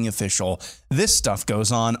high-ranking official, this stuff goes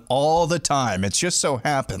on all the time. It just so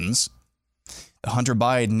happens that Hunter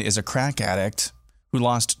Biden is a crack addict who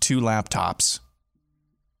lost 2 laptops.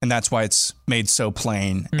 And that's why it's made so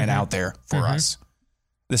plain and out there for us.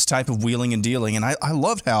 This type of wheeling and dealing. And I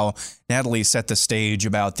loved how Natalie set the stage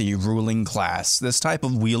about the ruling class. This type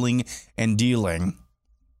of wheeling and dealing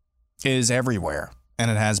is everywhere, and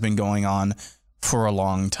it has been going on for a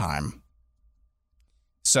long time.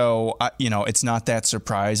 So, it's not that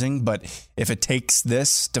surprising, but if it takes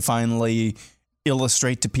this to finally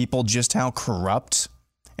illustrate to people just how corrupt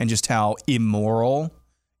and just how immoral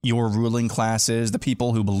your ruling class is, the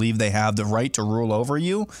people who believe they have the right to rule over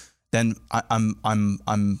you, then I'm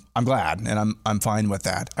glad, and I'm fine with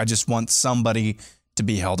that. I just want somebody to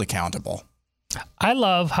be held accountable. I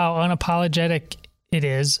love how unapologetic it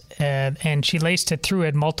is, and she laced it through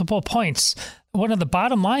at multiple points. One of the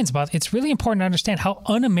bottom lines about it's really important to understand how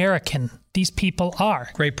un-American these people are.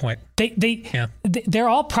 Great point. They're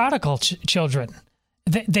all prodigal children.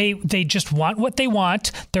 They just want what they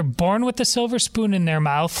want. They're born with a silver spoon in their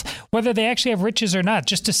mouth, whether they actually have riches or not,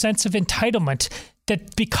 just a sense of entitlement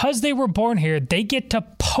that because they were born here, they get to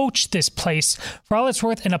poach this place for all it's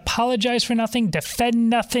worth and apologize for nothing, defend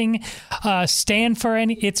nothing, stand for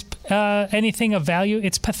anything of value.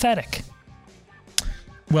 It's pathetic.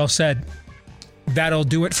 Well said. That'll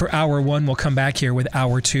do it for hour 1. We'll come back here with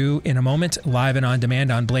hour 2 in a moment, live and on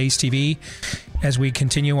demand on Blaze TV, as we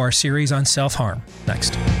continue our series on self-harm.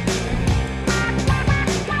 Next.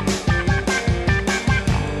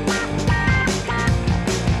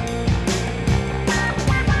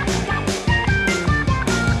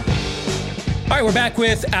 All right, we're back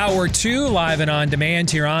with hour 2, live and on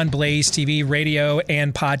demand here on Blaze TV, radio,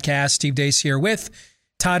 and podcast. Steve Deace here with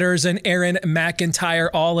Todd Erzen and Aaron McIntyre.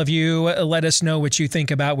 All of you, let us know what you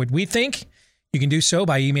think about what we think. You can do so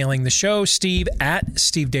by emailing the show,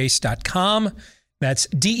 steve@stevedeace.com. That's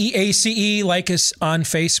DEACE. Like us on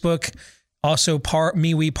Facebook. Also,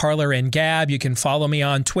 MeWe, Parler, and Gab. You can follow me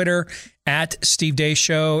on Twitter @Steve Deace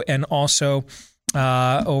Show, and also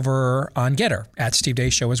over on Getter @Steve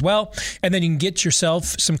Deace Show as well. And then you can get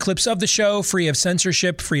yourself some clips of the show free of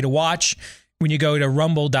censorship, free to watch when you go to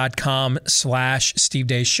rumble.com/Steve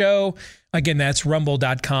Deace Show. Again, that's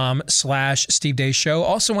rumble.com/Steve Deace Show.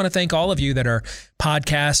 Also want to thank all of you that are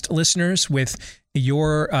podcast listeners with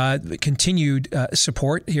your continued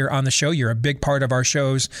support here on the show. You're a big part of our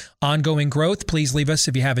show's ongoing growth. Please leave us,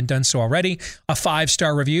 if you haven't done so already, a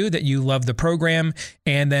 5-star review that you love the program,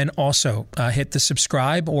 and then also hit the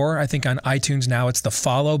subscribe, or I think on iTunes now it's the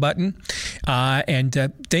follow button.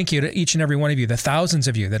 And thank you to each and every one of you, the thousands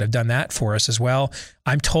of you that have done that for us as well.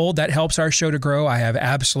 I'm told that helps our show to grow. I have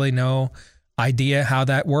absolutely no idea how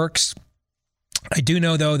that works. I do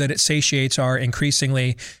know, though, that it satiates our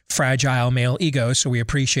increasingly fragile male ego, so we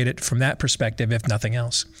appreciate it from that perspective, if nothing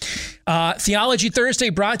else. Theology Thursday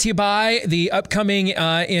brought to you by the upcoming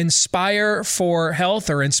Inspire for Health,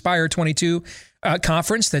 or Inspire 22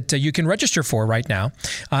 conference that you can register for right now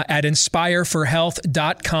at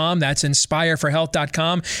inspireforhealth.com. That's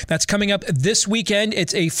inspireforhealth.com. That's coming up this weekend.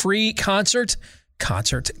 It's a free conference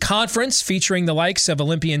featuring the likes of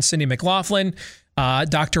Olympian Cindy McLaughlin,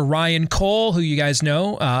 Dr. Ryan Cole, who you guys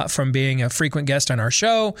know from being a frequent guest on our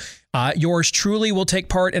show. Yours truly will take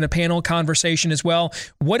part in a panel conversation as well.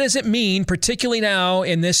 What does it mean, particularly now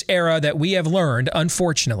in this era that we have learned,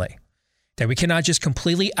 unfortunately, that we cannot just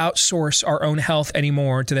completely outsource our own health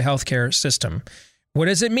anymore to the healthcare system? What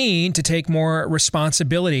does it mean to take more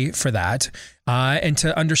responsibility for that and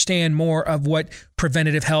to understand more of what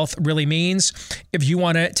preventative health really means? If you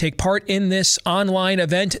want to take part in this online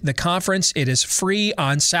event, the conference, it is free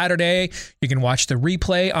on Saturday. You can watch the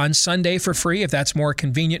replay on Sunday for free if that's more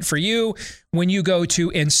convenient for you when you go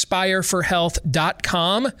to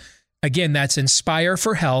inspireforhealth.com. Again, that's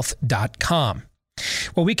inspireforhealth.com.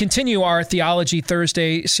 Well, we continue our Theology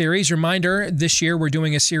Thursday series. Reminder, this year we're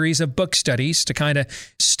doing a series of book studies to kind of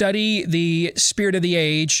study the spirit of the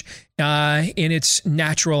age in its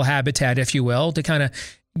natural habitat, if you will, to kind of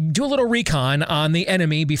do a little recon on the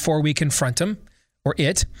enemy before we confront him or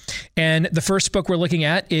it. And the first book we're looking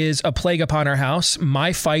at is A Plague Upon Our House,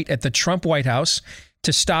 My Fight at the Trump White House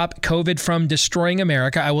to Stop COVID from Destroying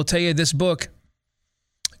America. I will tell you, this book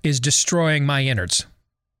is destroying my innards.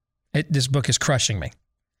 This book is crushing me.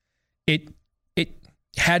 It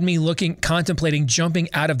had me contemplating jumping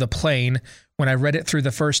out of the plane when I read it through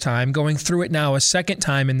the first time, going through it now a second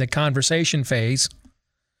time in the conversation phase.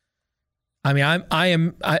 I mean, I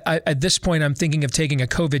am at this point, I'm thinking of taking a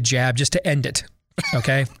COVID jab just to end it.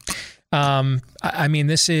 Okay. I mean,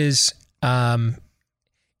 this is,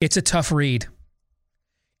 it's a tough read.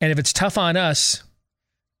 And if it's tough on us,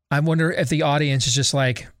 I wonder if the audience is just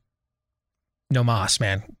like, no mas,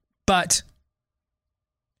 man. But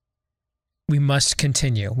we must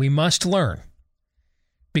continue. We must learn.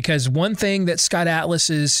 Because one thing that Scott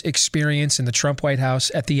Atlas's experience in the Trump White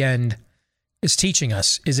House at the end is teaching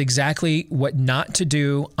us is exactly what not to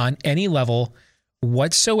do on any level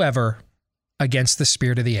whatsoever against the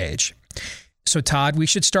spirit of the age. So, Todd, we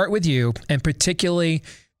should start with you, and particularly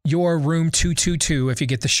your room 222, if you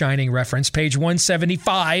get the Shining reference, page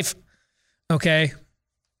 175. Okay.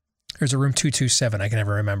 There's a room 227. I can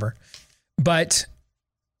never remember. But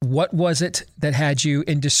what was it that had you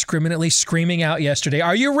indiscriminately screaming out yesterday?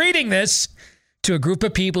 Are you reading this to a group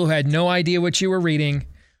of people who had no idea what you were reading?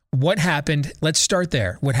 What happened? Let's start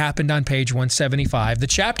there. What happened on page 175? The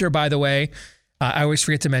chapter, by the way, I always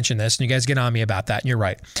forget to mention this, and you guys get on me about that, and you're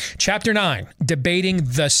right. Chapter 9, debating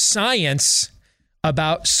the science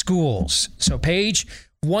about schools. So page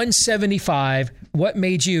 175, what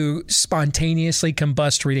made you spontaneously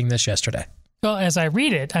combust reading this yesterday? Well, as I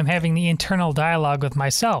read it, I'm having the internal dialogue with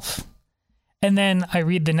myself. And then I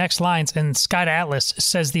read the next lines, and Scott Atlas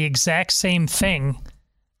says the exact same thing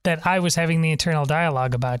that I was having the internal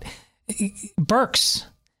dialogue about. Birx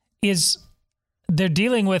they're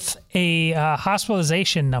dealing with a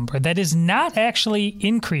hospitalization number that is not actually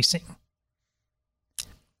increasing.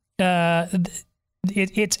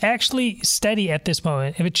 It's actually steady at this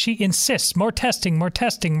moment. But she insists, more testing, more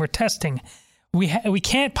testing, more testing. We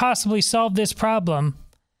can't possibly solve this problem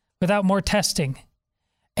without more testing.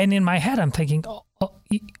 And in my head, I'm thinking,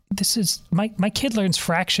 this is my kid learns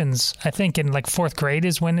fractions. I think in like fourth grade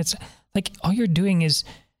is when it's like all you're doing is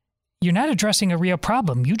you're not addressing a real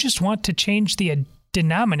problem. You just want to change the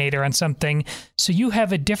denominator on something so you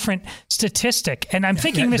have a different statistic. And I'm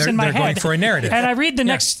thinking this in my head. They're going for a narrative. And I read the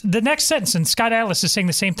next sentence, and Scott Atlas is saying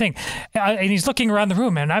the same thing. And he's looking around the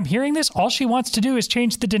room, and I'm hearing this. All she wants to do is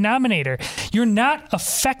change the denominator. You're not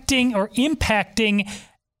affecting or impacting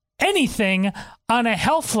anything on a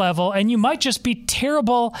health level, and you might just be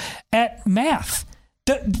terrible at math.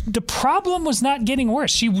 The problem was not getting worse.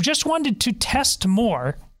 She just wanted to test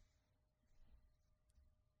more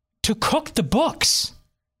to cook the books.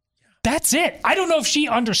 That's it. I don't know if she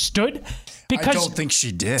understood, because I don't think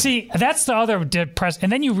she did. See, that's the other depressing.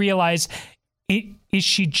 And then you realize, is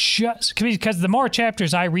she just, because the more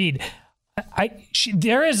chapters I read,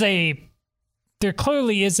 there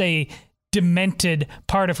clearly is a demented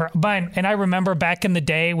part of her. And I remember back in the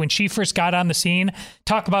day when she first got on the scene,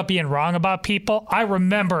 talk about being wrong about people. I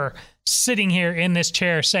remember sitting here in this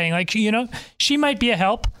chair saying, like, she might be a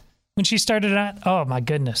help. When she started out, oh my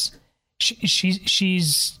goodness, she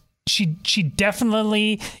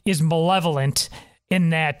definitely is malevolent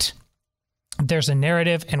in that there's a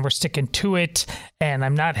narrative and we're sticking to it, and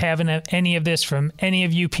I'm not having any of this from any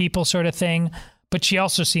of you people, sort of thing. But she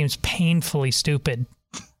also seems painfully stupid.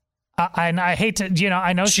 And I hate to,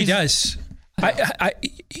 I know she does.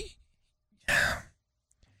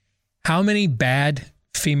 how many bad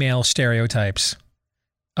female stereotypes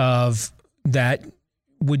of that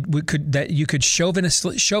that you could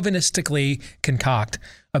chauvinistically concoct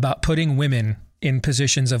about putting women in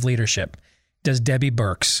positions of leadership does Debbie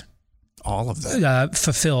Birx all of them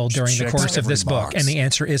fulfill during the course of this book? And the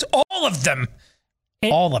answer is all of them.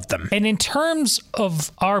 All of them. And in terms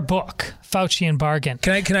of our book, Fauci and Bargain.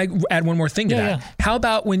 Can I add one more thing to that? Yeah. How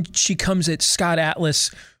about when she comes at Scott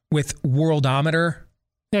Atlas with Worldometer?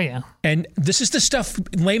 Yeah. And this is the stuff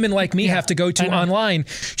laymen like me have to go to online.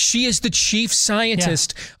 She is the chief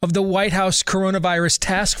scientist of the White House Coronavirus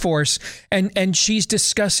Task Force, and she's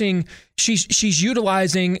discussing, she's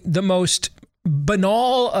utilizing the most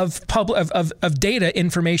banal of data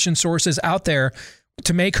information sources out there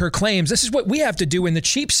to make her claims. This is what we have to do in the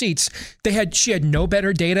cheap seats. She had no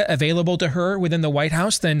better data available to her within the White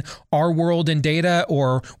House than Our World in Data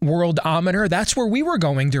or Worldometer. That's where we were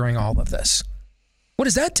going during all of this. What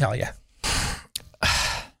does that tell you?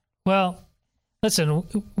 Well, listen,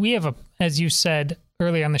 we have as you said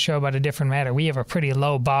earlier on the show about a different matter, we have a pretty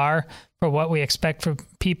low bar for what we expect from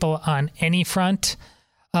people on any front.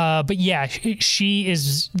 But yeah,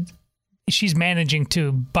 she's managing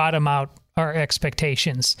to bottom out our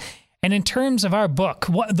expectations. And in terms of our book,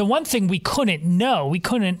 the one thing we couldn't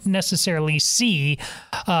necessarily see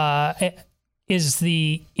is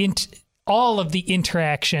all of the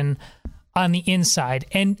interaction on the inside,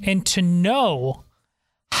 and to know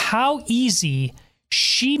how easy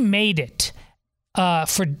she made it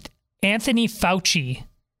for Anthony Fauci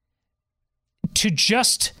to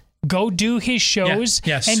just go do his shows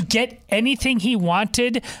and get anything he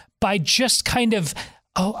wanted by just kind of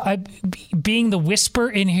being the whisper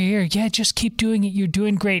in her ear. Yeah, just keep doing it. You're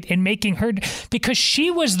doing great. And making her, because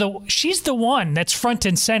she's the one that's front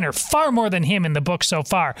and center far more than him in the book so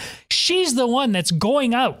far. She's the one that's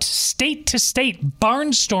going out state to state,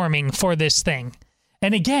 barnstorming for this thing.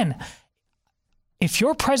 And again, if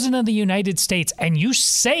you're president of the United States and you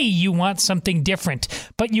say you want something different,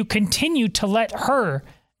 but you continue to let her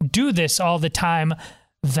do this all the time,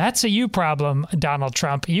 that's a you problem, Donald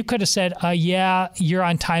Trump. You could have said, yeah, you're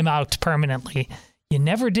on timeout permanently. You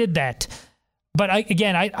never did that. But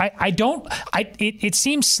it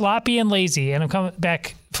seems sloppy and lazy. And I'm coming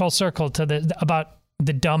back full circle to about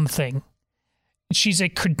the dumb thing. She's a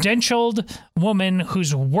credentialed woman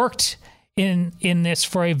who's worked in this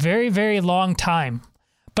for a very, very long time.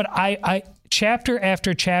 But I chapter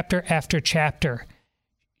after chapter after chapter,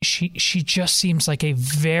 she just seems like a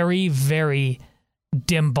very, very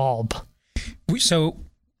dim bulb. So,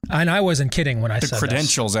 and I wasn't kidding when I said the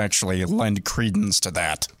credentials actually lend credence to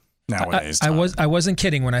that nowadays. I wasn't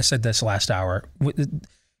kidding when I said this last hour.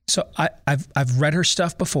 So I've read her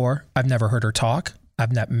stuff before. I've never heard her talk.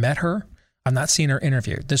 I've not met her. I've not seen her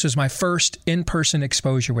interviewed. This was my first in-person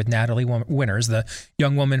exposure with Natalie Winters, the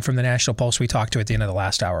young woman from the National Pulse we talked to at the end of the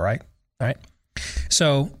last hour, right? All right.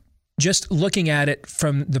 So just looking at it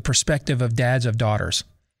from the perspective of dads of daughters,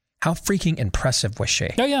 how freaking impressive was she?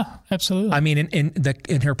 Oh yeah, absolutely. I mean,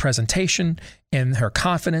 in her presentation, in her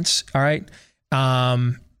confidence, all right,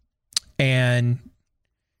 and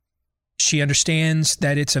she understands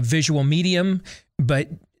that it's a visual medium, but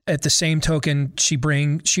at the same token, she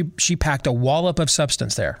packed a wallop of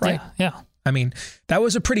substance there, right? Yeah. I mean, that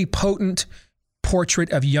was a pretty potent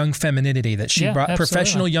portrait of young femininity that she brought, absolutely.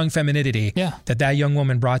 Professional young femininity that young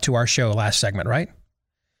woman brought to our show last segment, right?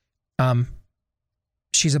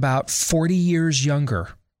 She's about 40 years younger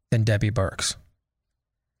than Debbie Birx.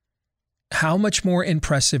 How much more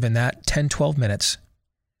impressive in that 10, 12 minutes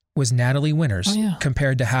was Natalie Winters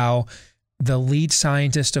compared to how the lead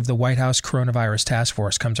scientist of the White House Coronavirus Task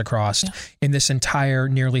Force comes across in this entire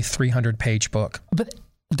nearly 300-page book? But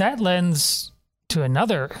that lends to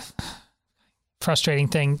another frustrating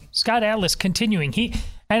thing. Scott Atlas continuing. He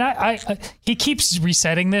keeps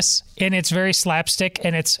resetting this, and it's very slapstick,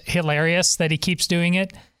 and it's hilarious that he keeps doing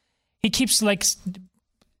it. He keeps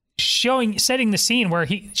setting the scene where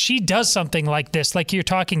she does something like this, like you're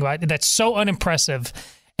talking about, that's so unimpressive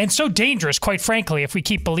and so dangerous, quite frankly, if we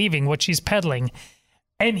keep believing what she's peddling.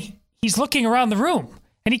 And he's looking around the room,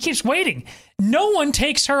 and he keeps waiting. No one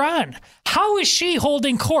takes her on. How is she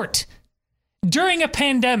holding court during a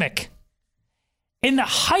pandemic in the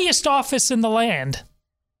highest office in the land?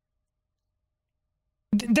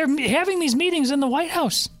 They're having these meetings in the White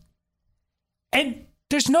House, and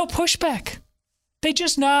there's no pushback. They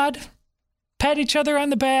just nod, pat each other on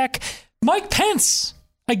the back. Mike Pence,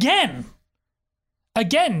 again,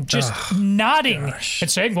 just nodding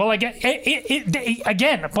and saying, well,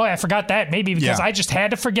 again, boy, I forgot that. Maybe because I just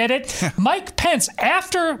had to forget it. Mike Pence,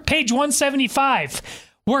 after page 175,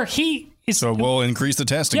 where he So we'll increase the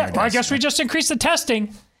testing. Yeah, I guess we just increased the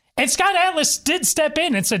testing. And Scott Atlas did step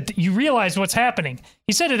in and said, you realize what's happening.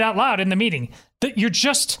 He said it out loud in the meeting, that you're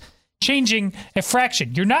just changing a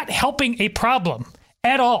fraction. You're not helping a problem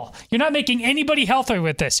at all. You're not making anybody healthier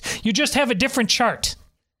with this. You just have a different chart.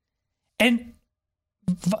 And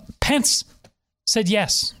Pence said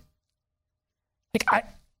yes.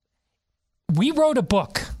 We wrote a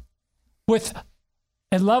book with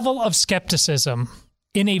a level of skepticism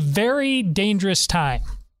in a very dangerous time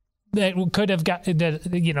that could have got,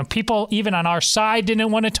 people even on our side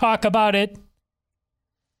didn't want to talk about it.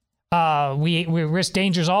 We risk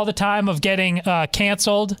dangers all the time of getting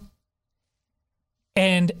canceled.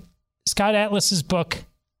 And Scott Atlas's book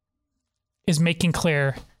is making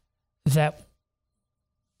clear that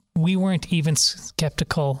we weren't even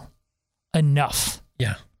skeptical enough.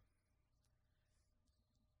 Yeah.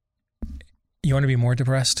 You want to be more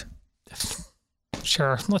depressed?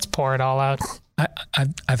 Sure. Let's pour it all out.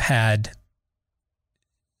 I've had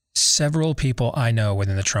several people I know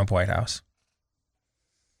within the Trump White House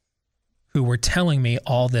who were telling me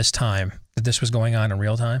all this time that this was going on in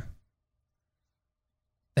real time.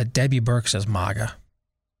 That Debbie Burke says MAGA.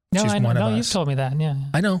 No, She's I know. one of No, us. you've told me that. Yeah.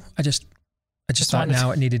 I know. I just thought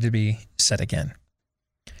now it needed to be said again.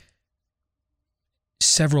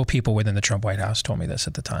 Several people within the Trump White House told me this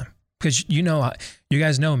at the time. Because you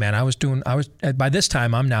guys know, man, by this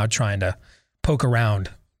time, I'm now trying to poke around,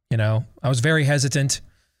 I was very hesitant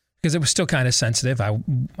because it was still kind of sensitive.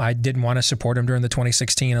 I didn't want to support him during the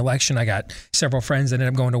 2016 election. I got several friends that ended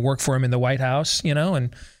up going to work for him in the White House,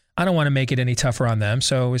 and I don't want to make it any tougher on them.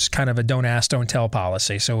 So it was kind of a don't ask, don't tell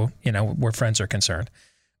policy. So, where friends are concerned.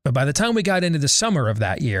 But by the time we got into the summer of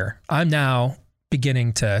that year, I'm now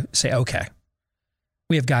beginning to say, okay,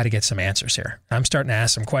 we have got to get some answers here. I'm starting to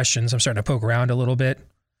ask some questions. I'm starting to poke around a little bit.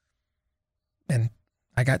 And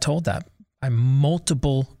I got told that by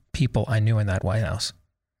multiple people I knew in that White House.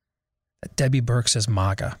 That Debbie Burke says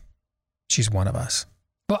MAGA. She's one of us.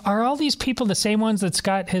 But are all these people the same ones that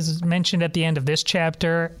Scott has mentioned at the end of this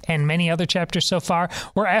chapter and many other chapters so far,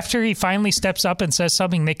 where after he finally steps up and says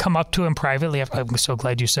something, they come up to him privately? I'm so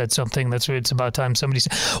glad you said something. It's about time somebody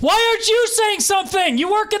said, why aren't you saying something?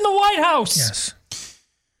 You work in the White House. Yes.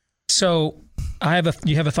 So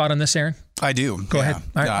you have a thought on this, Aaron? I do. Go ahead.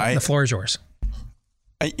 All right, the floor is yours.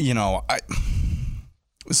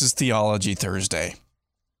 This is Theology Thursday.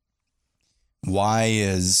 Why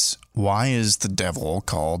is the devil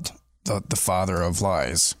called the father of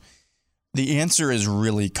lies? The answer is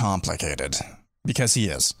really complicated because he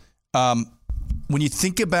is. When you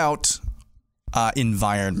think about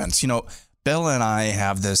environments, Bill and I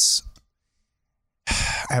have this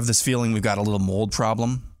feeling we've got a little mold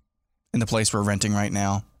problem in the place we're renting right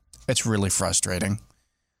now. It's really frustrating.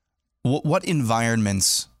 What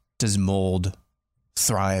environments does mold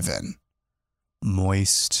thrive in?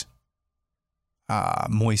 Moist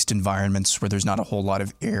environments where there's not a whole lot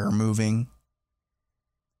of air moving.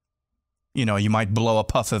 You might blow a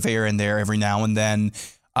puff of air in there every now and then,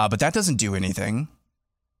 but that doesn't do anything.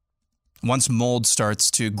 Once mold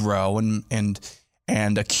starts to grow and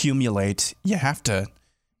accumulate, you have to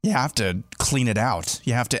clean it out.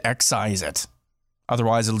 You have to excise it.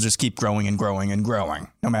 Otherwise, it'll just keep growing and growing and growing,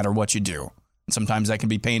 no matter what you do. And sometimes that can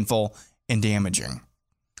be painful and damaging.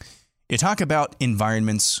 You talk about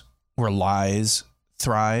environments where lies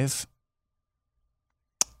thrive.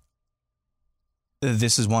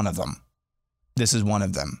 This is one of them.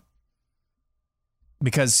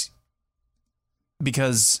 Because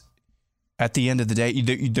at the end of the day,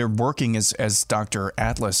 they're working, as Dr.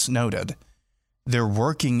 Atlas noted, they're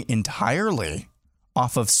working entirely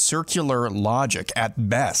off of circular logic at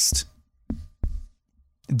best.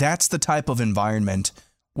 That's the type of environment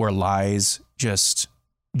where lies just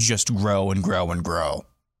grow and grow and grow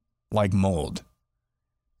like mold.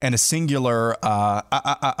 And a singular,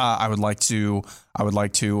 I would like to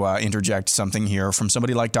interject something here from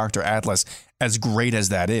somebody like Dr. Atlas. As great as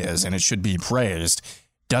that is, and it should be praised,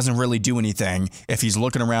 doesn't really do anything if he's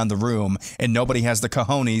looking around the room and nobody has the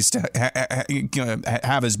cojones to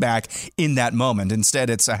have his back in that moment. Instead,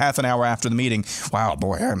 it's a half an hour after the meeting. Wow,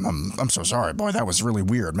 boy, I'm so sorry. Boy, that was really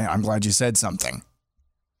weird. Man, I'm glad you said something.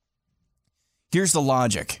 Here's the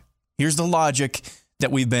logic. Here's the logic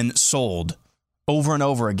that we've been sold over and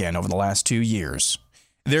over again over the last 2 years.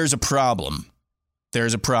 There's a problem.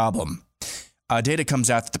 Data comes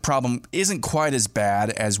out that the problem isn't quite as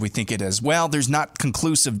bad as we think it is. Well, there's not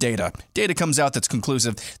conclusive data. Data comes out that's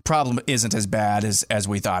conclusive. The problem isn't as bad as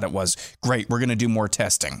we thought it was. Great, we're going to do more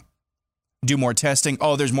testing.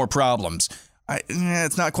 Oh, there's more problems.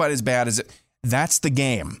 It's not quite as bad as it. That's the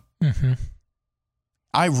game. Mm-hmm.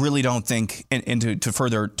 I really don't think, and to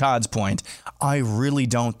further Todd's point, I really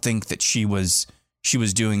don't think that she was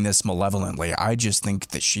doing this malevolently. I just think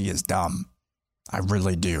that she is dumb. I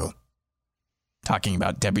really do. Talking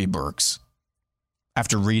about Debbie Birx.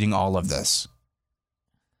 After reading all of this,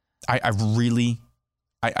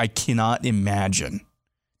 I cannot imagine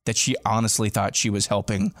that she honestly thought she was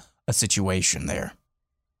helping a situation there.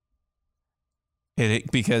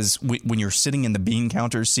 Because when you're sitting in the bean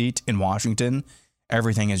counter seat in Washington,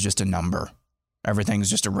 everything is just a number. Everything's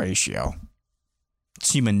just a ratio.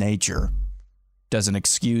 It's human nature. Doesn't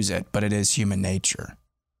excuse it, but it is human nature.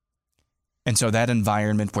 And so that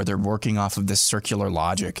environment where they're working off of this circular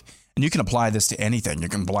logic, and you can apply this to anything. You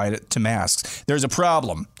can apply it to masks. There's a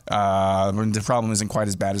problem. The problem isn't quite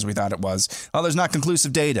as bad as we thought it was. Oh, there's not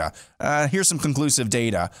conclusive data. Here's some conclusive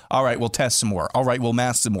data. All right, we'll test some more. All right, we'll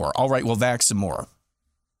mask some more. All right, we'll vax some more.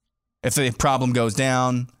 If the problem goes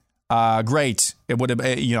down, great. It would have,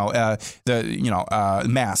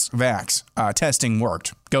 mask, vax, testing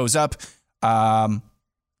worked. Goes up.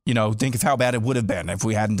 Think of how bad it would have been if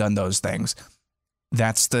we hadn't done those things.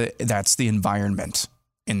 That's the environment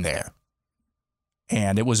in there.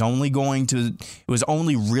 And it was only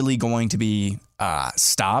really going to be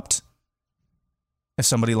stopped if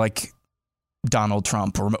somebody like Donald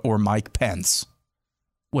Trump or Mike Pence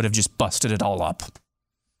would have just busted it all up.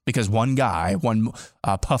 Because one guy, one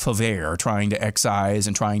puff of air trying to excise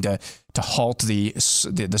and trying to halt the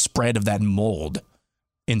spread of that mold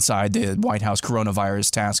inside the White House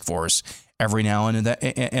coronavirus task force every now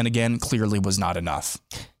and again clearly was not enough.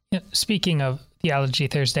 Speaking of Theology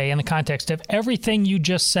Thursday, in the context of everything you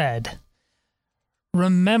just said,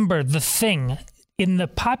 remember the thing in the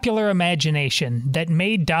popular imagination that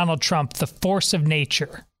made Donald Trump the force of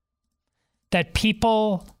nature that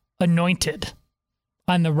people anointed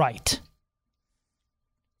on the right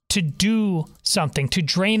to do something, to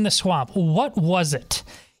drain the swamp. What was it?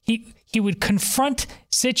 He would confront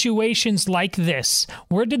situations like this.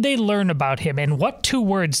 Where did they learn about him? And what 2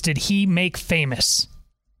 words did he make famous?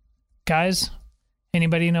 Guys,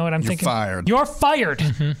 anybody know what I'm thinking? You're fired.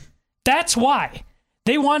 Mm-hmm. That's why.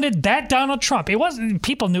 They wanted that Donald Trump. It wasn't,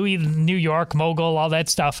 people knew he was New York, mogul, all that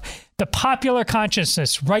stuff. The popular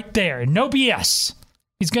consciousness right there. No BS.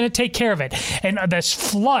 He's going to take care of it. And this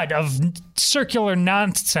flood of circular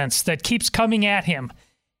nonsense that keeps coming at him,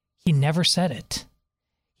 he never said it.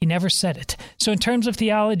 He never said it. So in terms of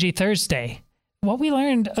Theology Thursday, what we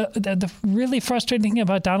learned, the really frustrating thing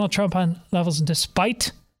about Donald Trump on levels,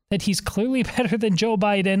 despite that he's clearly better than Joe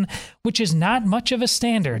Biden, which is not much of a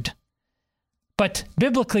standard. But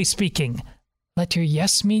biblically speaking, let your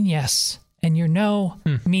yes mean yes and your no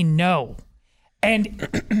mean no. And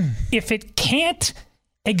if it can't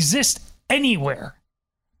exist anywhere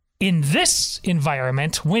in this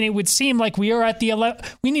environment, when it would seem like we are at the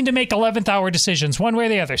we need to make 11th hour decisions one way or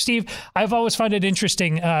the other. Steve, I've always found it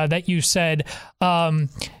interesting that you said in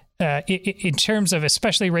terms of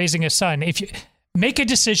especially raising a son, if you make a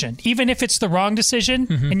decision, even if it's the wrong decision,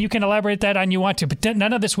 and you can elaborate that on you want to, but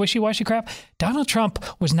none of this wishy-washy crap. Donald Trump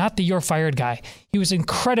was not the you're fired guy. He was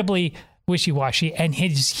incredibly wishy-washy, and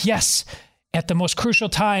his yes at the most crucial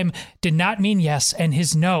time did not mean yes, and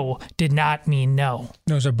his no did not mean no.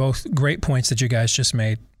 Those are both great points that you guys just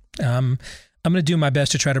made. I'm going to do my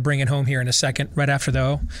best to try to bring it home here in a second. Right after,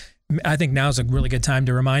 though, I think now's a really good time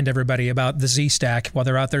to remind everybody about the Z-Stack while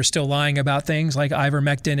they're out there still lying about things like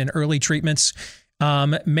ivermectin and early treatments.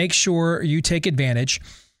 Make sure you take advantage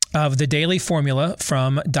of the daily formula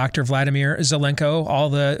from Dr. Vladimir Zelenko, all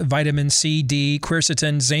the vitamin C, D,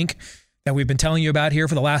 quercetin, zinc that we've been telling you about here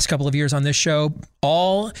for the last couple of years on this show.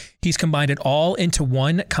 He's combined it all into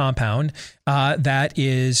one compound that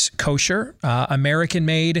is kosher, American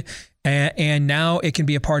made, and now it can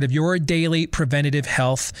be a part of your daily preventative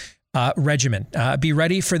health regimen. Be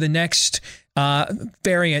ready for the next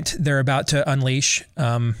variant they're about to unleash,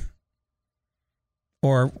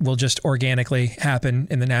 or will just organically happen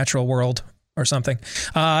in the natural world or something.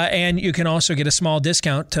 And you can also get a small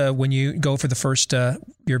discount when you go for the first,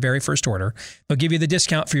 your very first order. They'll give you the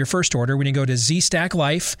discount for your first order when you go to Z-Stack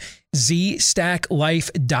Life,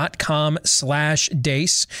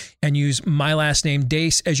 zstacklife.com/Deace, and use my last name,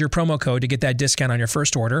 Deace, as your promo code to get that discount on your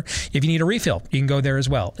first order. If you need a refill, you can go there as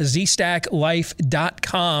well.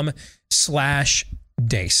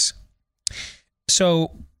 zstacklife.com/Deace.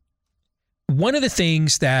 So one of the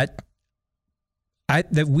things that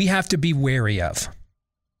we have to be wary of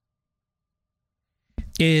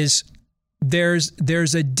is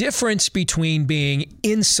there's a difference between being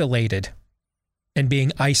insulated and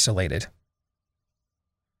being isolated,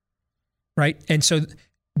 right? And so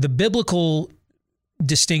the biblical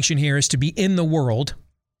distinction here is to be in the world.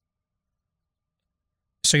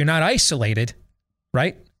 So you're not isolated,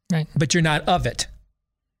 right? Right. But you're not of it.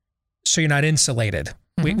 So you're not insulated.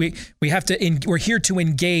 Mm-hmm. We have to, we're here to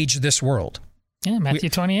engage this world. Yeah, Matthew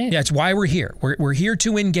 28. Yeah, it's why we're here. We're here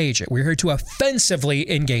to engage it. We're here to offensively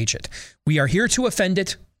engage it. We are here to offend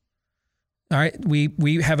it. All right.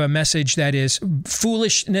 We have a message that is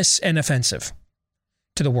foolishness and offensive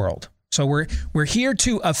to the world. So we're here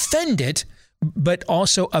to offend it, but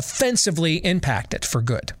also offensively impact it for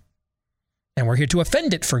good. And we're here to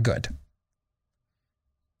offend it for good.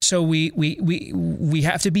 So we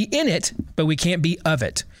have to be in it, but we can't be of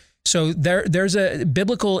it. So there's a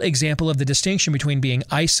biblical example of the distinction between being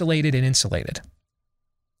isolated and insulated.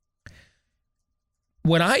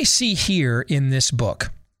 What I see here in this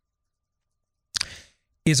book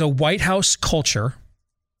is a White House culture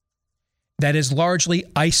that is largely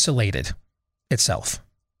isolated itself.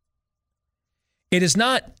 It is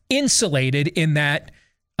not insulated in that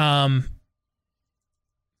I'm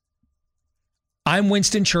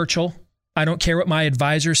Winston Churchill. I don't care what my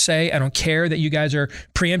advisors say. I don't care that you guys are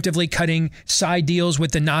preemptively cutting side deals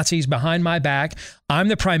with the Nazis behind my back. I'm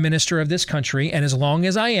the prime minister of this country, and as long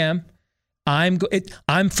as I am, I'm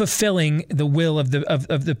fulfilling the will of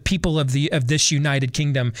the people of this United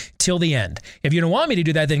Kingdom till the end. If you don't want me to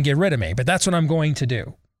do that, then get rid of me. But that's what I'm going to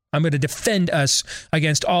do. I'm going to defend us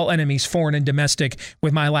against all enemies, foreign and domestic,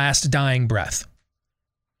 with my last dying breath.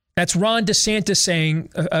 That's Ron DeSantis saying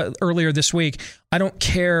earlier this week, I don't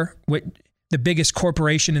care what the biggest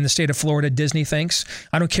corporation in the state of Florida, Disney, thinks.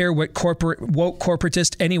 I don't care what woke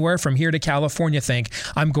corporatists anywhere from here to California think.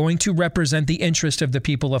 I'm going to represent the interest of the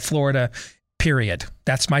people of Florida, period.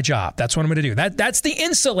 That's my job. That's what I'm going to do. That's the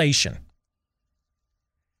insulation.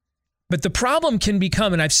 But the problem can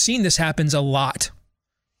become, and I've seen this happens a lot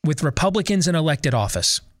with Republicans in elected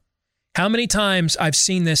office. How many times I've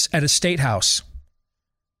seen this at a state house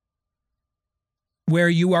where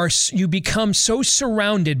you become so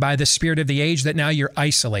surrounded by the spirit of the age that now you're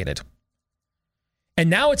isolated. And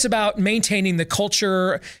now it's about maintaining the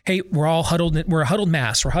culture. Hey, we're all huddled. We're a huddled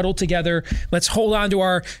mass. We're huddled together. Let's hold on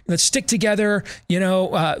to let's stick together,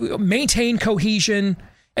 maintain cohesion.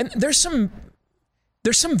 And there's some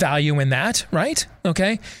value in that, right?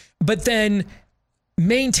 Okay. But then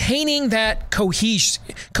maintaining that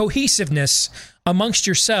cohesiveness amongst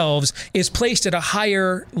yourselves is placed at a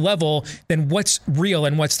higher level than what's real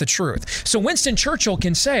and what's the truth. So Winston Churchill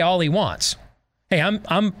can say all he wants. Hey,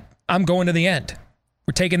 I'm going to the end.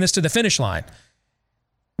 We're taking this to the finish line.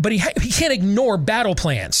 But he can't ignore battle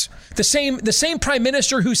plans. The same prime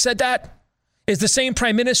minister who said that is the same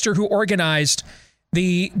prime minister who organized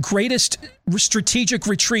the greatest strategic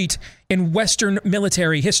retreat in Western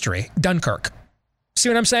military history, Dunkirk. See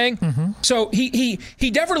what I'm saying? Mm-hmm. So he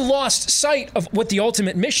never lost sight of what the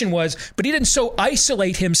ultimate mission was, but he didn't so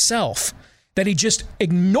isolate himself that he just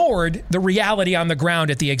ignored the reality on the ground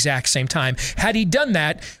at the exact same time. Had he done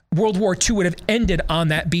that, World War II would have ended on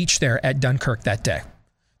that beach there at Dunkirk that day.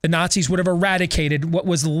 The Nazis would have eradicated what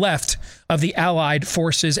was left of the Allied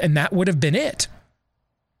forces, and that would have been it.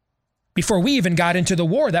 Before we even got into the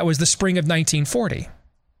war, that was the spring of 1940.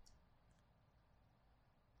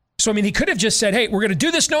 So, I mean, he could have just said, hey, we're going to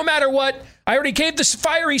do this no matter what. I already gave this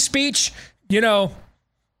fiery speech. We're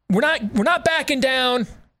not backing down.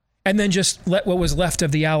 And then just let what was left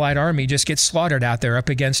of the Allied army just get slaughtered out there up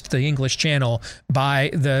against the English Channel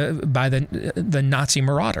by the Nazi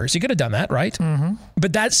marauders. He could have done that, right? Mm-hmm.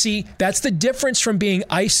 But that's the difference from being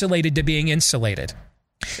isolated to being insulated.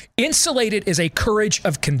 Insulated is a courage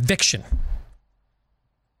of conviction,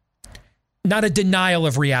 not a denial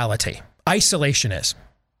of reality. Isolation is.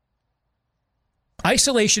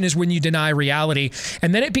 Isolation is when you deny reality,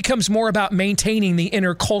 and then it becomes more about maintaining the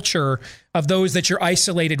inner culture of those that you're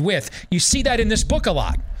isolated with. You see that in this book a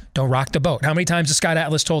lot. Don't rock the boat. How many times has Scott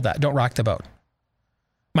Atlas told that? Don't rock the boat.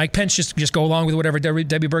 Mike Pence just go along with whatever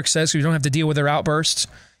Debbie Burke says, so you don't have to deal with her outbursts.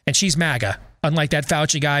 And she's MAGA, unlike that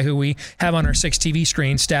Fauci guy who we have on our 6 TV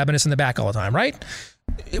screen stabbing us in the back all the time, right?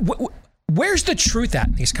 Where's the truth at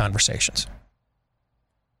in these conversations?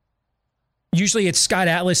 Usually it's Scott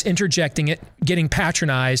Atlas interjecting it, getting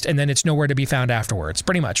patronized, and then it's nowhere to be found afterwards,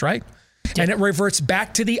 pretty much, right? Yeah. And it reverts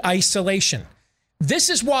back to the isolation. This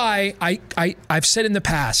is why I've said in the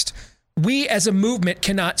past, we as a movement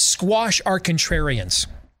cannot squash our contrarians.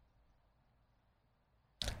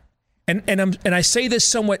 And I say this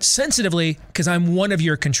somewhat sensitively because I'm one of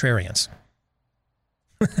your contrarians.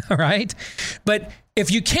 All right? But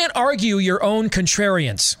if you can't argue your own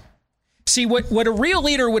contrarians, see what a real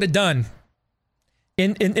leader would have done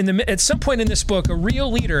at some point in this book, a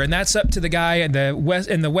real leader, and that's up to the guy in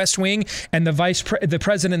the West Wing and the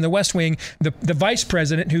president in the West Wing, the vice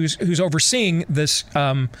president who's overseeing this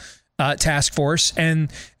task force,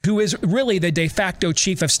 and who is really the de facto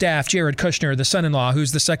chief of staff, Jared Kushner, the son-in-law,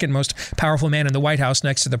 who's the second most powerful man in the White House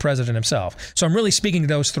next to the president himself. So I'm really speaking to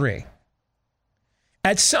those three.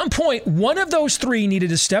 At some point, one of those three needed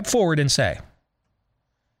to step forward and say,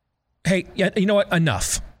 hey, you know what?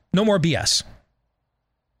 Enough. No more BS.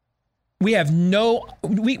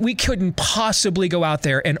 We couldn't possibly go out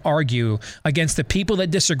there and argue against the people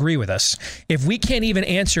that disagree with us if we can't even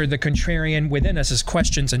answer the contrarian within us as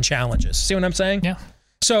questions and challenges. See what I'm saying? Yeah.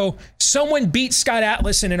 So someone beat Scott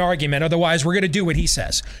Atlas in an argument, otherwise we're going to do what he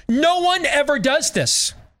says. No one ever does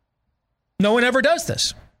this. No one ever does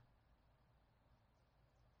this.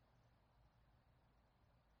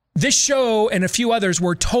 This show and a few others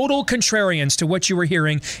were total contrarians to what you were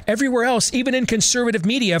hearing everywhere else, even in conservative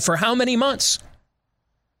media, for how many months?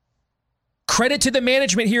 Credit to the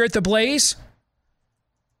management here at The Blaze.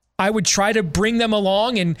 I would try to bring them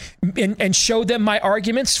along and show them my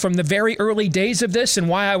arguments from the very early days of this and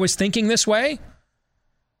why I was thinking this way.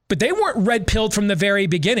 But they weren't red-pilled from the very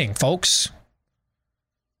beginning, folks.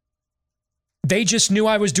 They just knew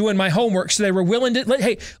I was doing my homework, so they were willing to,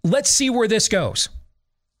 hey, let's see where this goes.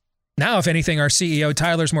 Now, if anything, our CEO,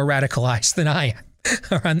 Tyler's more radicalized than I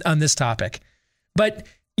am on this topic. But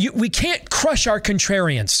we can't crush our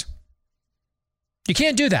contrarians. You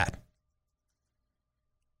can't do that.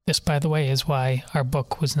 This, by the way, is why our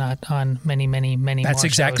book was not on many That's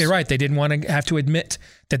exactly right. They didn't want to have to admit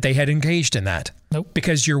that they had engaged in that. Nope.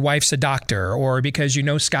 Because your wife's a doctor, or because you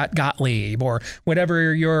know Scott Gottlieb, or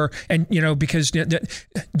whatever because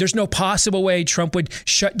there's no possible way Trump would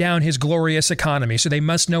shut down his glorious economy. So they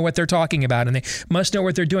must know what they're talking about, and they must know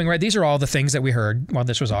what they're doing, right? These are all the things that we heard while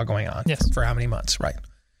this was all going on. Yes. For how many months, right?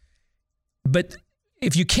 But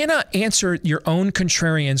if you cannot answer your own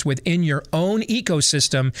contrarians within your own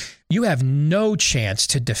ecosystem, you have no chance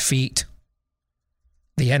to defeat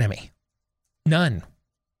the enemy. None.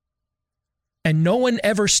 And no one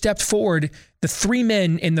ever stepped forward. The three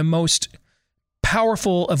men in the most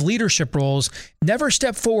powerful of leadership roles never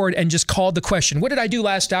stepped forward and just called the question. What did I do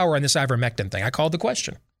last hour on this ivermectin thing? I called the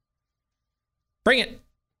question. Bring it.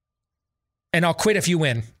 And I'll quit if you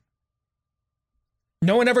win.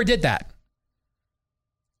 No one ever did that.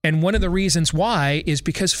 And one of the reasons why is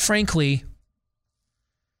because, frankly,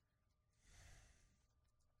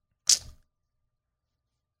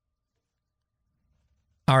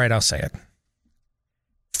 all right, I'll say it.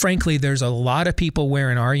 Frankly, there's a lot of people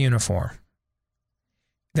wearing our uniform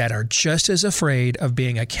that are just as afraid of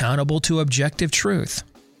being accountable to objective truth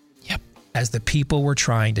as the people we're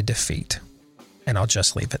trying to defeat. And I'll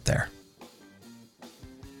just leave it there.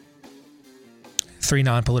 3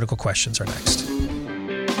 non-political questions are next.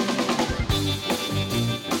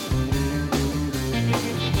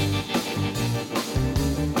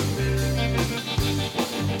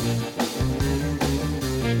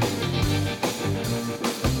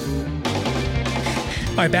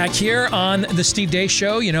 All right, back here on the Steve Deace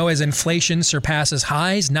Show, as inflation surpasses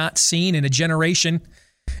highs not seen in a generation,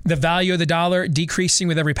 the value of the dollar decreasing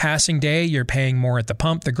with every passing day. You're paying more at the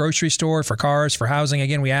pump, the grocery store, for cars, for housing.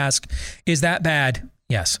 Again, we ask, is that bad?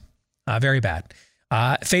 Yes, very bad.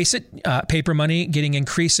 Face it, paper money getting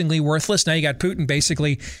increasingly worthless. Now you got Putin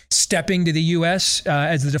basically stepping to the U.S.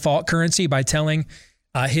 As the default currency by telling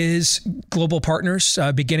his global partners,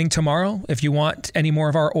 beginning tomorrow, if you want any more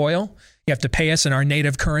of our oil, you have to pay us in our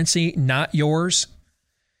native currency, not yours.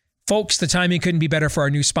 Folks, the timing couldn't be better for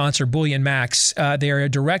our new sponsor, Bullion Max. They are a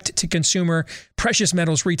direct-to-consumer precious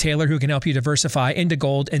metals retailer who can help you diversify into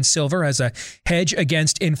gold and silver as a hedge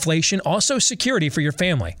against inflation, also security for your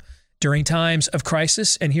family during times of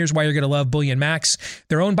crisis. And here's why you're going to love Bullion Max.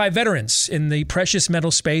 They're owned by veterans in the precious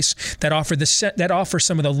metal space that offer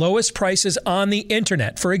some of the lowest prices on the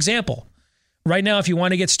internet. For example, right now, if you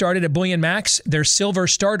want to get started at Bullion Max, their silver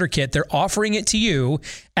starter kit, they're offering it to you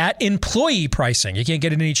at employee pricing. You can't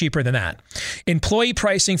get it any cheaper than that. Employee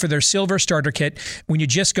pricing for their silver starter kit when you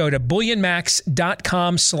just go to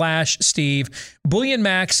bullionmax.com/Steve.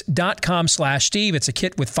 Bullionmax.com/Steve. It's a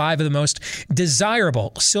kit with 5 of the most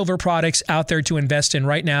desirable silver products out there to invest in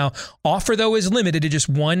right now. Offer, though, is limited to just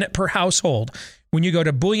 1 per household when you go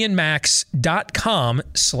to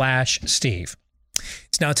bullionmax.com/Steve.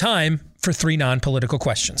 It's now time for 3 non-political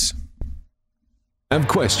questions. Have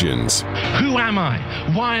questions. Who am I?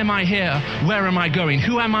 Why am I here? Where am I going?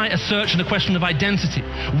 Who am I? A search and a question of identity.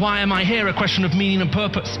 Why am I here? A question of meaning and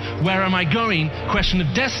purpose. Where am I going? Question of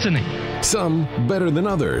destiny. Some better than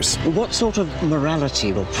others. What sort of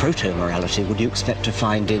morality or proto-morality would you expect to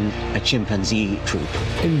find in a chimpanzee troop?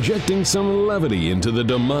 Injecting some levity into the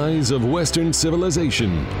demise of Western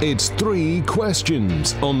civilization. It's 3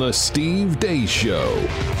 questions on the Steve Deace Show.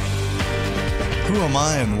 Who am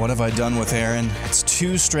I and what have I done with Aaron? It's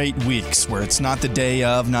 2 straight weeks where it's not the day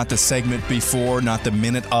of, not the segment before, not the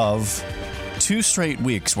minute of. 2 straight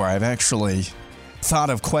weeks where I've actually thought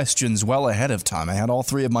of questions well ahead of time. I had all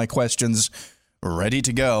 3 of my questions ready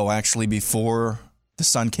to go actually before the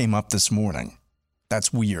sun came up this morning.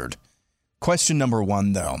 That's weird. Question number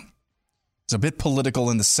 1, though. It's a bit political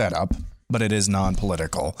in the setup, but it is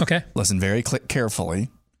non-political. Okay. Listen very carefully.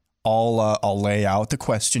 I'll lay out the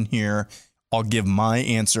question here. I'll give my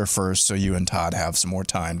answer first so you and Todd have some more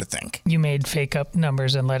time to think. You made fake up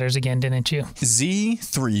numbers and letters again, didn't you?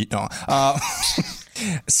 Z3. No.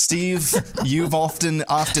 Steve, you've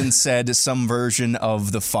often said some version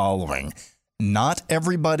of the following. Not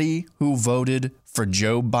everybody who voted for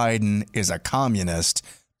Joe Biden is a communist,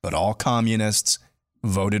 but all communists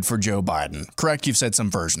voted for Joe Biden. Correct? You've said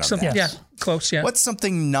some version of that. Yeah, close, yeah. What's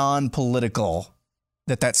something non-political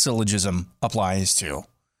that syllogism applies to?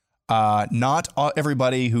 Not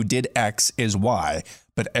everybody who did X is Y,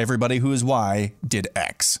 but everybody who is Y did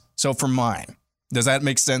X. So for mine, does that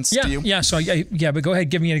make sense to you? Yeah. So but go ahead,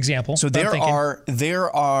 give me an example. So there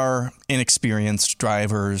are inexperienced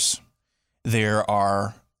drivers. There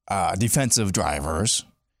are defensive drivers.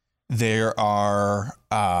 There are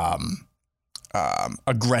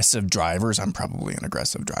aggressive drivers. I'm probably an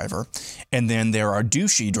aggressive driver. And then there are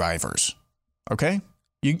douchey drivers. Okay?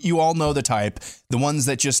 You all know the type, the ones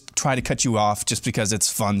that just try to cut you off just because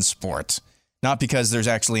it's fun sport, not because there's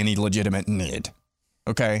actually any legitimate need.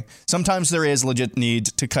 Okay? Sometimes there is legit need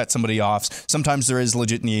to cut somebody off. Sometimes there is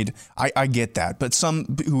legit need. I get that. But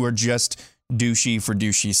some who are just douchey for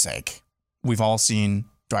douchey's sake. We've all seen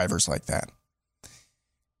drivers like that.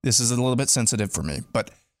 This is a little bit sensitive for me,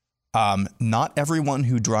 but not everyone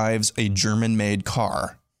who drives a German-made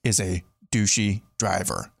car is a douchey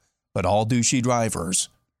driver. But all douchey drivers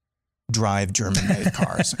drive German-made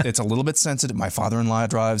cars. It's a little bit sensitive. My father-in-law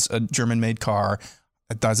drives a German-made car.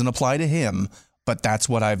 It doesn't apply to him, but that's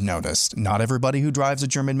what I've noticed. Not everybody who drives a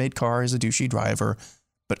German-made car is a douchey driver,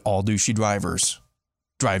 but all douchey drivers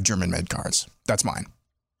drive German-made cars. That's mine.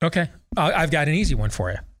 Okay. I've got an easy one for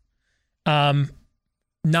you.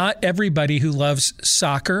 Not everybody who loves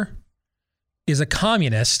soccer is a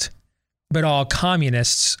communist, but all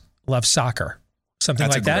communists love soccer. Something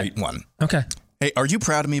like that? That's a great one. Okay. Hey, are you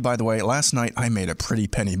proud of me, by the way? Last night, I made a pretty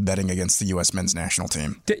penny betting against the U.S. men's national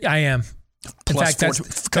team. I am. In fact,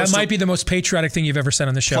 that might be the most patriotic thing you've ever said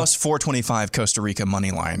on the show. Plus 425 Costa Rica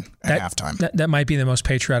money line at halftime. That might be the most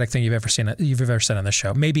patriotic thing you've ever said on the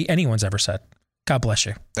show. Maybe anyone's ever said. God bless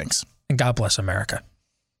you. Thanks. And God bless America.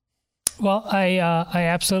 Well, I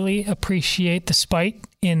absolutely appreciate the spite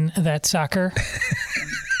in that soccer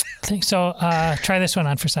thing. So try this one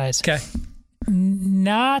on for size. Okay.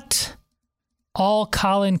 Not all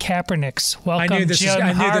Colin Kaepernicks welcome I knew this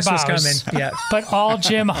was coming. Yeah. But all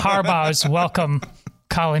Jim Harbaughs welcome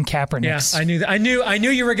Colin Kaepernicks. Yeah, I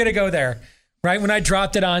knew you were going to go there. Right when I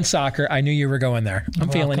dropped it on soccer, I knew you were going there. I'm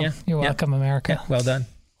feeling you. You're welcome, America. Yeah, well done.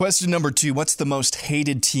 Question number 2, what's the most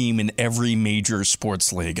hated team in every major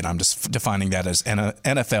sports league? And I'm just defining that as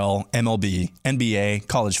NFL, MLB, NBA,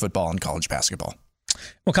 college football, and college basketball.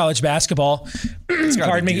 Well, college basketball,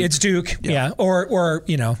 pardon me, it's Duke. Yeah. Or,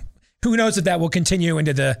 you know, who knows if that will continue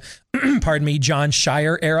into the, pardon me, John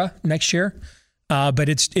Shire era next year. But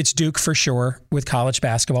it's Duke for sure with college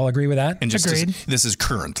basketball. Agree with that? And Agreed. This is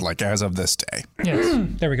current, like as of this day. Yes.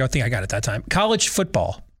 There we go. I think I got it that time. College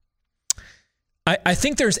football. I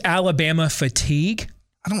think there's Alabama fatigue.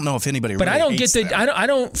 I don't know if anybody but really I don't hates get them. I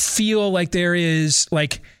don't feel like there is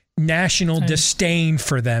like national disdain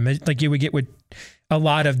for them like you would get with a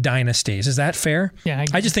lot of dynasties. Is that fair? Yeah.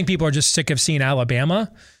 I just think people are just sick of seeing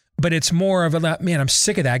Alabama, but it's more of man, I'm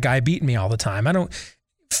sick of that guy beating me all the time. I don't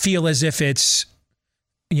feel as if it's,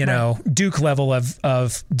 Duke level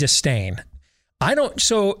of disdain.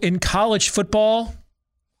 So in college football,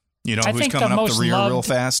 you know who's coming up the rear real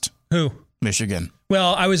fast? Who? Michigan.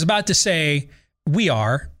 Well, I was about to say we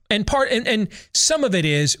are. And some of it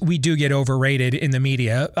is we do get overrated in the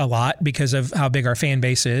media a lot because of how big our fan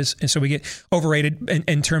base is. And so we get overrated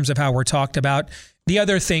in terms of how we're talked about. The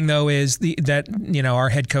other thing, though, is that our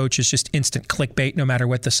head coach is just instant clickbait no matter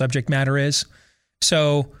what the subject matter is.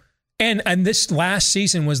 So, and this last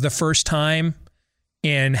season was the first time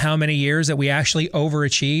in how many years that we actually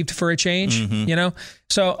overachieved for a change, you know?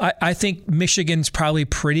 So I think Michigan's probably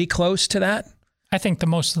pretty close to that. I think the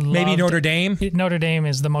most loved, maybe Notre Dame. Notre Dame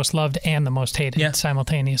is the most loved and the most hated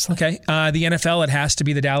simultaneously. Okay. The NFL, it has to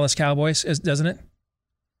be the Dallas Cowboys, doesn't it?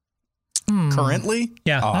 Currently?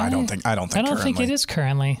 Yeah. Oh, I don't think think it is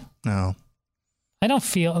currently. No. I don't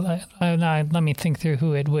feel. Let me think through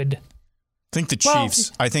who it would. I think the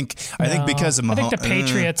Chiefs. I think because of Mahomes. I think the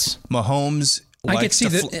Patriots. Mahomes. I could see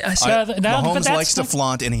that. Mahomes likes to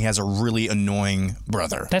flaunt, and he has a really annoying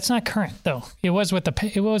brother. That's not current though. It was with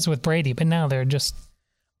Brady, but now they're just.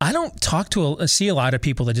 I don't see a lot of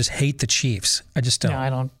people that just hate the Chiefs. I just don't. No, I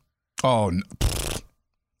don't. Oh,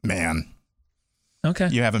 man. Okay.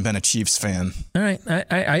 You haven't been a Chiefs fan. All right.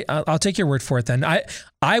 I'll take your word for it then.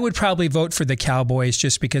 I would probably vote for the Cowboys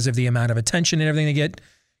just because of the amount of attention and everything they get.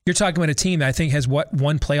 You're talking about a team that I think has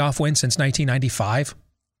one playoff win since 1995.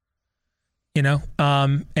 You know,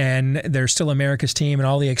 and they're still America's team and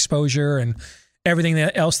all the exposure and everything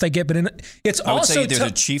else they get. But it's also I would say either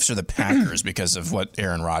the Chiefs or the Packers because of what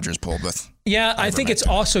Aaron Rodgers pulled with. Yeah, I think it's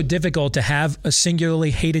also difficult to have a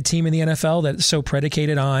singularly hated team in the NFL that's so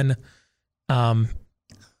predicated on 10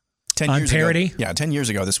 years parity. Ago, yeah, 10 years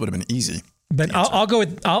ago, this would have been easy. But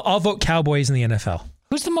I'll vote Cowboys in the NFL.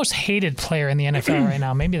 Who's the most hated player in the NFL right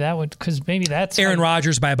now? Maybe that's Aaron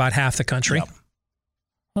Rodgers by about half the country. Yep.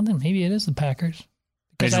 Well, then maybe it is the Packers.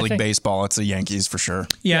 Major League Baseball, it's the Yankees for sure.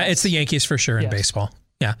 Yeah, it's the Yankees for sure in baseball.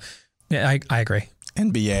 Yeah, I agree.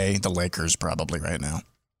 NBA, the Lakers probably right now.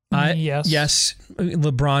 Yes.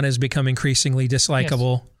 LeBron has become increasingly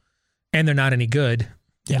dislikable, and they're not any good,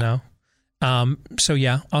 you know. So,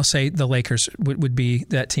 yeah, I'll say the Lakers would be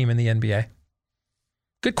that team in the NBA.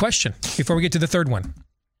 Good question. Before we get to the third one.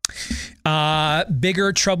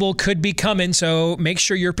 Bigger trouble could be coming, so make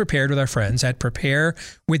sure you're prepared with our friends at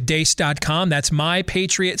preparewithdace.com. That's my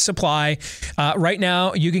Patriot Supply. Right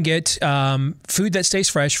now, you can get food that stays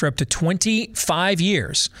fresh for up to 25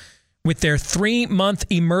 years with their 3-month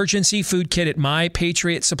emergency food kit at My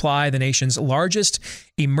Patriot Supply, the nation's largest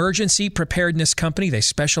emergency preparedness company. They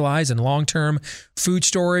specialize in long-term food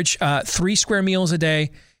storage, 3 square meals a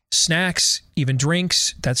day, snacks, even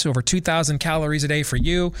drinks. That's over 2,000 calories a day for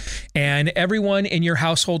you. And everyone in your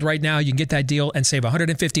household right now, you can get that deal and save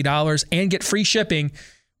 $150 and get free shipping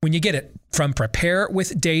when you get it from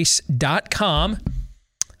preparewithdace.com.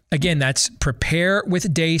 Again, that's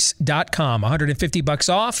preparewithdace.com.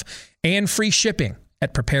 $150 off and free shipping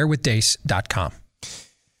at preparewithdace.com.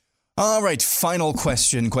 All right, final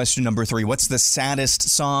question. Question number 3. What's the saddest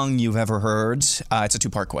song you've ever heard? It's a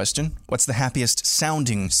 2-part question. What's the happiest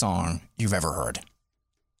sounding song you've ever heard?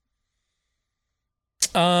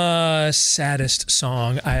 Saddest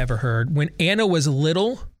song I ever heard. When Anna was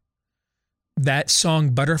little, that song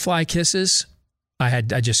Butterfly Kisses, I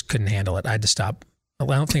just couldn't handle it. I had to stop. I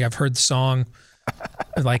don't think I've heard the song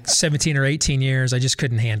in like 17 or 18 years. I just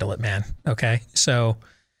couldn't handle it, man. Okay. So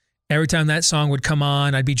every time that song would come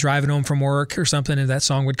on, I'd be driving home from work or something, and that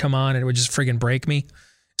song would come on, and it would just friggin' break me.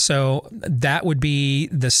 So that would be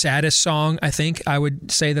the saddest song I think I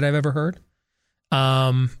would say that I've ever heard.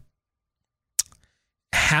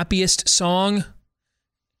 Happiest song.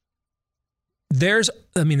 There's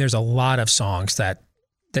a lot of songs that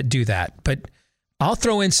do that, but I'll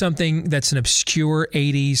throw in something that's an obscure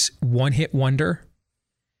 80s one-hit wonder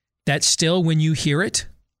that still, when you hear it,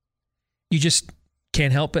 you just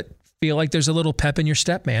can't help but feel like there's a little pep in your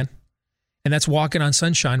step, man. And that's Walking on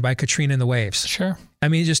Sunshine by Katrina and the Waves. Sure. I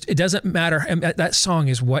mean, it doesn't matter. I mean, that song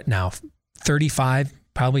is what now? 35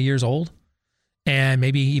 probably years old, and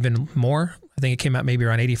maybe even more. I think it came out maybe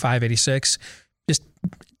around 85, 86. Just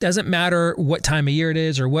doesn't matter what time of year it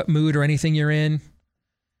is or what mood or anything you're in.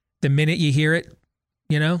 The minute you hear it,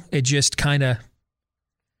 it just kind of,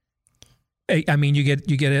 I mean, you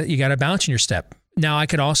got a bounce in your step. Now I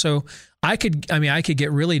could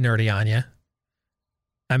get really nerdy on you.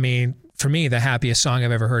 I mean, for me, the happiest song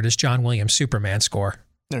I've ever heard is John Williams' Superman score.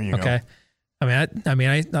 There you go. Okay. I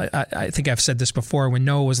think I've said this before. When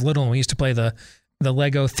Noah was little and we used to play the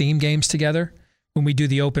Lego theme games together, when we do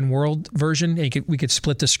the open world version, we could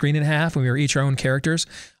split the screen in half and we were each our own characters.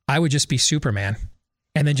 I would just be Superman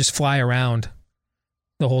and then just fly around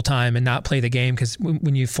the whole time and not play the game, because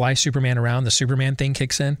when you fly Superman around, the Superman thing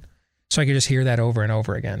kicks in. So I could just hear that over and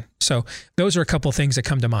over again. So those are a couple things that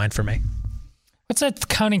come to mind for me. What's that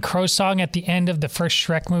Counting Crows song at the end of the first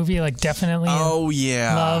Shrek movie? Like, Definitely in Love.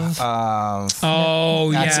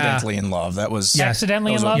 Accidentally in Love. That was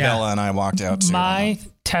Accidentally in Love. Bella and I walked out to. My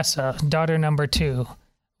Tessa, daughter number 2,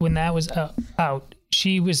 when that was out,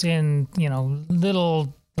 she was in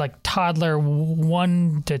little like toddler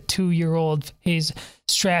 1 to 2 year old is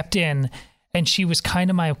strapped in, and she was kind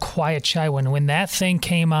of my quiet shy one. When that thing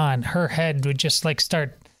came on, her head would just like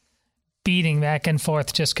start beating back and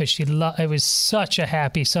forth just because it was such a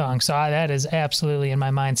happy song. So that is absolutely in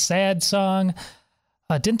my mind. Sad song.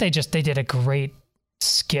 They did a great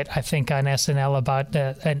skit, I think, on SNL about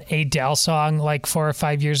an Adele song like 4 or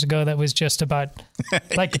 5 years ago that was just about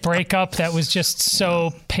like breakup that was just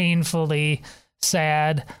so painfully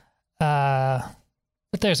sad. But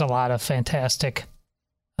there's a lot of fantastic,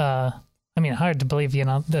 hard to believe,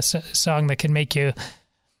 this song that can make you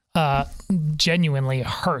genuinely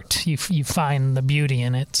hurt. You find the beauty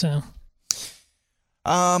in it. So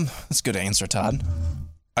that's a good answer, Todd.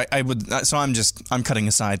 I'm cutting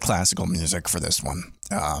aside classical music for this one.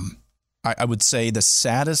 I would say the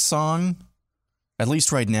saddest song, at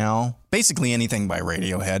least right now, basically anything by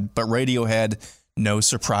Radiohead, but Radiohead, No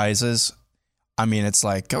Surprises. I mean, it's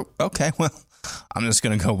like, oh, okay, well, I'm just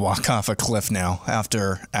going to go walk off a cliff now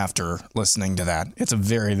after listening to that. It's a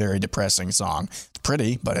very, very depressing song. It's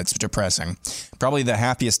pretty, but it's depressing. Probably the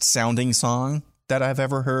happiest sounding song that I've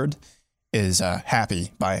ever heard is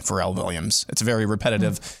Happy by Pharrell Williams. It's a very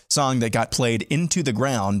repetitive song that got played into the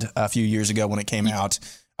ground a few years ago when it came out,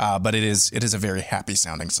 but it is a very happy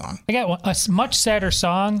sounding song. I got a much sadder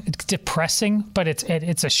song. It's depressing, but it's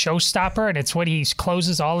a showstopper, and it's what he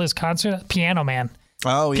closes all his concerts. Piano Man.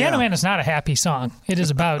 Oh, yeah. Piano Man is not a happy song. It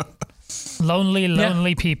is about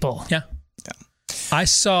lonely people. Yeah. I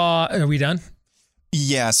saw... Are we done?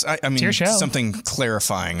 Yes, I mean, something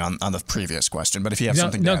clarifying on the previous question, but if you have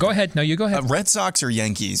something to add. Go ahead. No, you go ahead. Red Sox or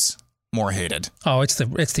Yankees more hated? Oh, it's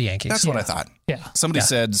the Yankees. That's what I thought. Yeah. Somebody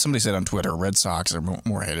said on Twitter, Red Sox are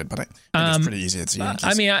more hated, but I think it's pretty easy. It's the Yankees.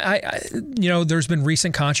 I mean, I there's been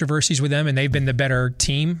recent controversies with them, and they've been the better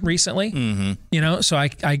team recently. Mm-hmm. So I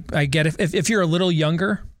get it. If you're a little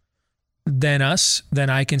younger than us, then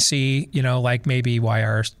I can see, like maybe why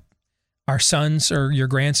our sons or your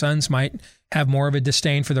grandsons might have more of a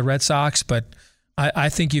disdain for the Red Sox, but I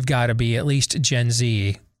think you've got to be at least Gen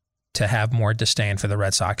Z to have more disdain for the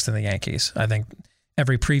Red Sox than the Yankees. I think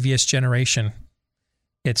every previous generation,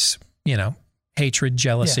 it's, hatred,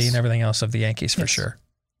 jealousy, and everything else of the Yankees for sure.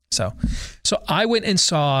 So I went and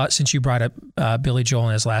saw, since you brought up Billy Joel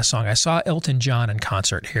and his last song, I saw Elton John in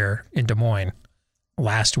concert here in Des Moines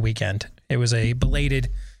last weekend. It was a belated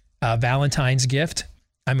Valentine's gift.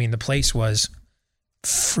 I mean, the place was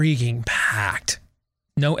freaking packed,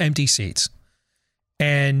 no empty seats.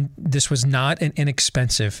 And this was not an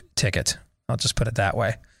inexpensive ticket. I'll just put it that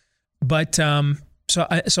way. But so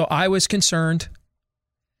I was concerned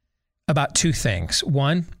about two things.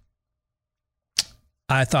 One,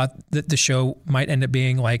 I thought that the show might end up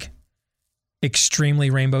being like extremely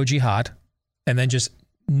Rainbow Jihad and then just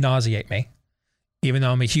nauseate me, even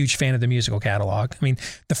though I'm a huge fan of the musical catalog. I mean,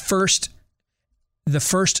 the first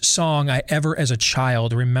song I ever as a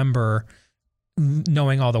child remember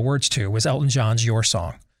knowing all the words to was Elton John's Your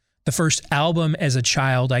Song. The first album as a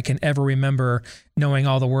child I can ever remember knowing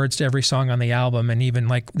all the words to every song on the album, and even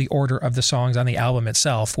like the order of the songs on the album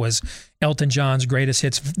itself, was Elton John's Greatest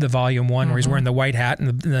Hits, the Volume 1, where he's wearing the white hat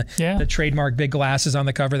and the trademark big glasses on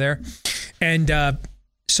the cover there. And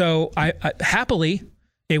so I happily,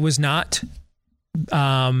 it was not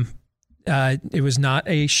a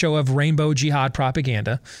show of Rainbow Jihad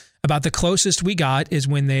propaganda. About the closest we got is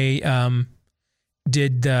when they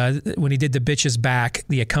when he did the Bitches Back,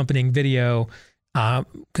 the accompanying video, because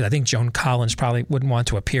I think Joan Collins probably wouldn't want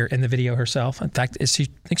to appear in the video herself. In fact, I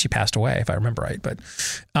think she passed away, if I remember right. But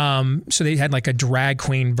so they had like a drag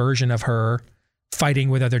queen version of her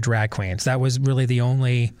fighting with other drag queens. That was really the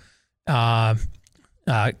only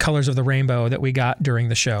colors of the rainbow that we got during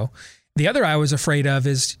the show. The other I was afraid of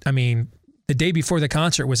is, the day before the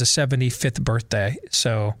concert was a 75th birthday.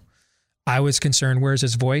 So I was concerned, where's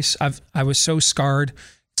his voice? I was so scarred.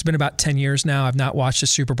 It's been about 10 years now. I've not watched a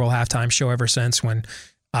Super Bowl halftime show ever since when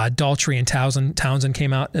Daltrey and Townsend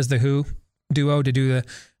came out as the Who duo to do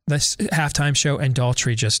the halftime show, and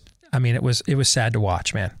Daltrey just, it was sad to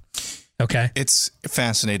watch, man. Okay. It's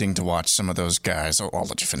fascinating to watch some of those guys. I'll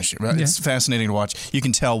let you finish it. It's fascinating to watch. You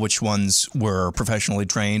can tell which ones were professionally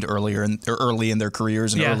trained early in their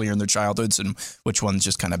careers and earlier in their childhoods, and which ones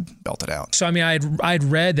just kind of belted out. So, I'd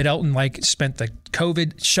read that Elton spent the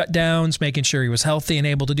COVID shutdowns making sure he was healthy and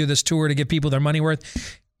able to do this tour to give people their money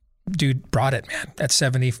worth. Dude brought it, man, at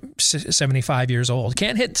 75 years old.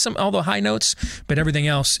 Can't hit all the high notes, but everything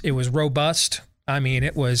else, it was robust.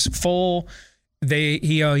 It was full.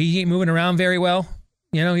 He ain't moving around very well.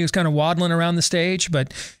 He was kind of waddling around the stage,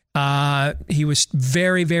 but he was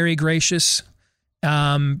very, very gracious.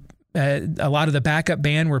 A lot of the backup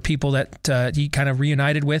band were people that he kind of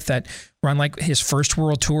reunited with that were on like his first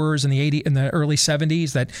world tours in the early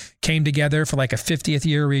 70s that came together for like a 50th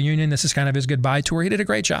year reunion. This is kind of his goodbye tour. He did a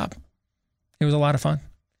great job. It was a lot of fun.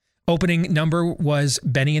 Opening number was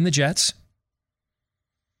Benny and the Jets.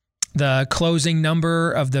 The closing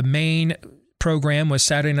number of the main program was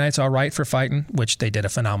Saturday Night's All Right for Fightin', which they did a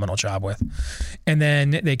phenomenal job with. And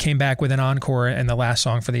then they came back with an encore, and the last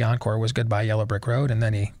song for the encore was Goodbye Yellow Brick Road, and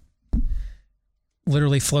then he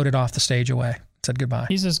literally floated off the stage away, said goodbye.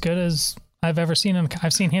 He's as good as I've ever seen him.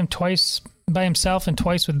 I've seen him twice by himself and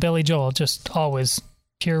twice with Billy Joel, just always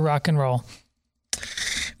pure rock and roll.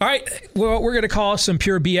 All right, well, we're going to call some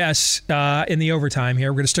pure BS in the overtime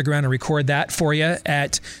here. We're going to stick around and record that for you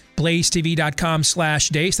at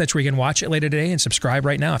blazetv.com/Deace. That's where you can watch it later today and subscribe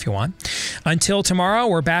right now if you want. Until tomorrow,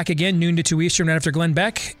 we're back again, noon to 2 Eastern, right after Glenn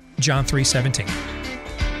Beck, John 3:17.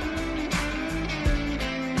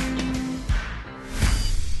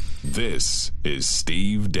 This is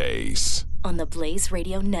Steve Deace on the Blaze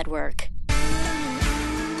Radio Network.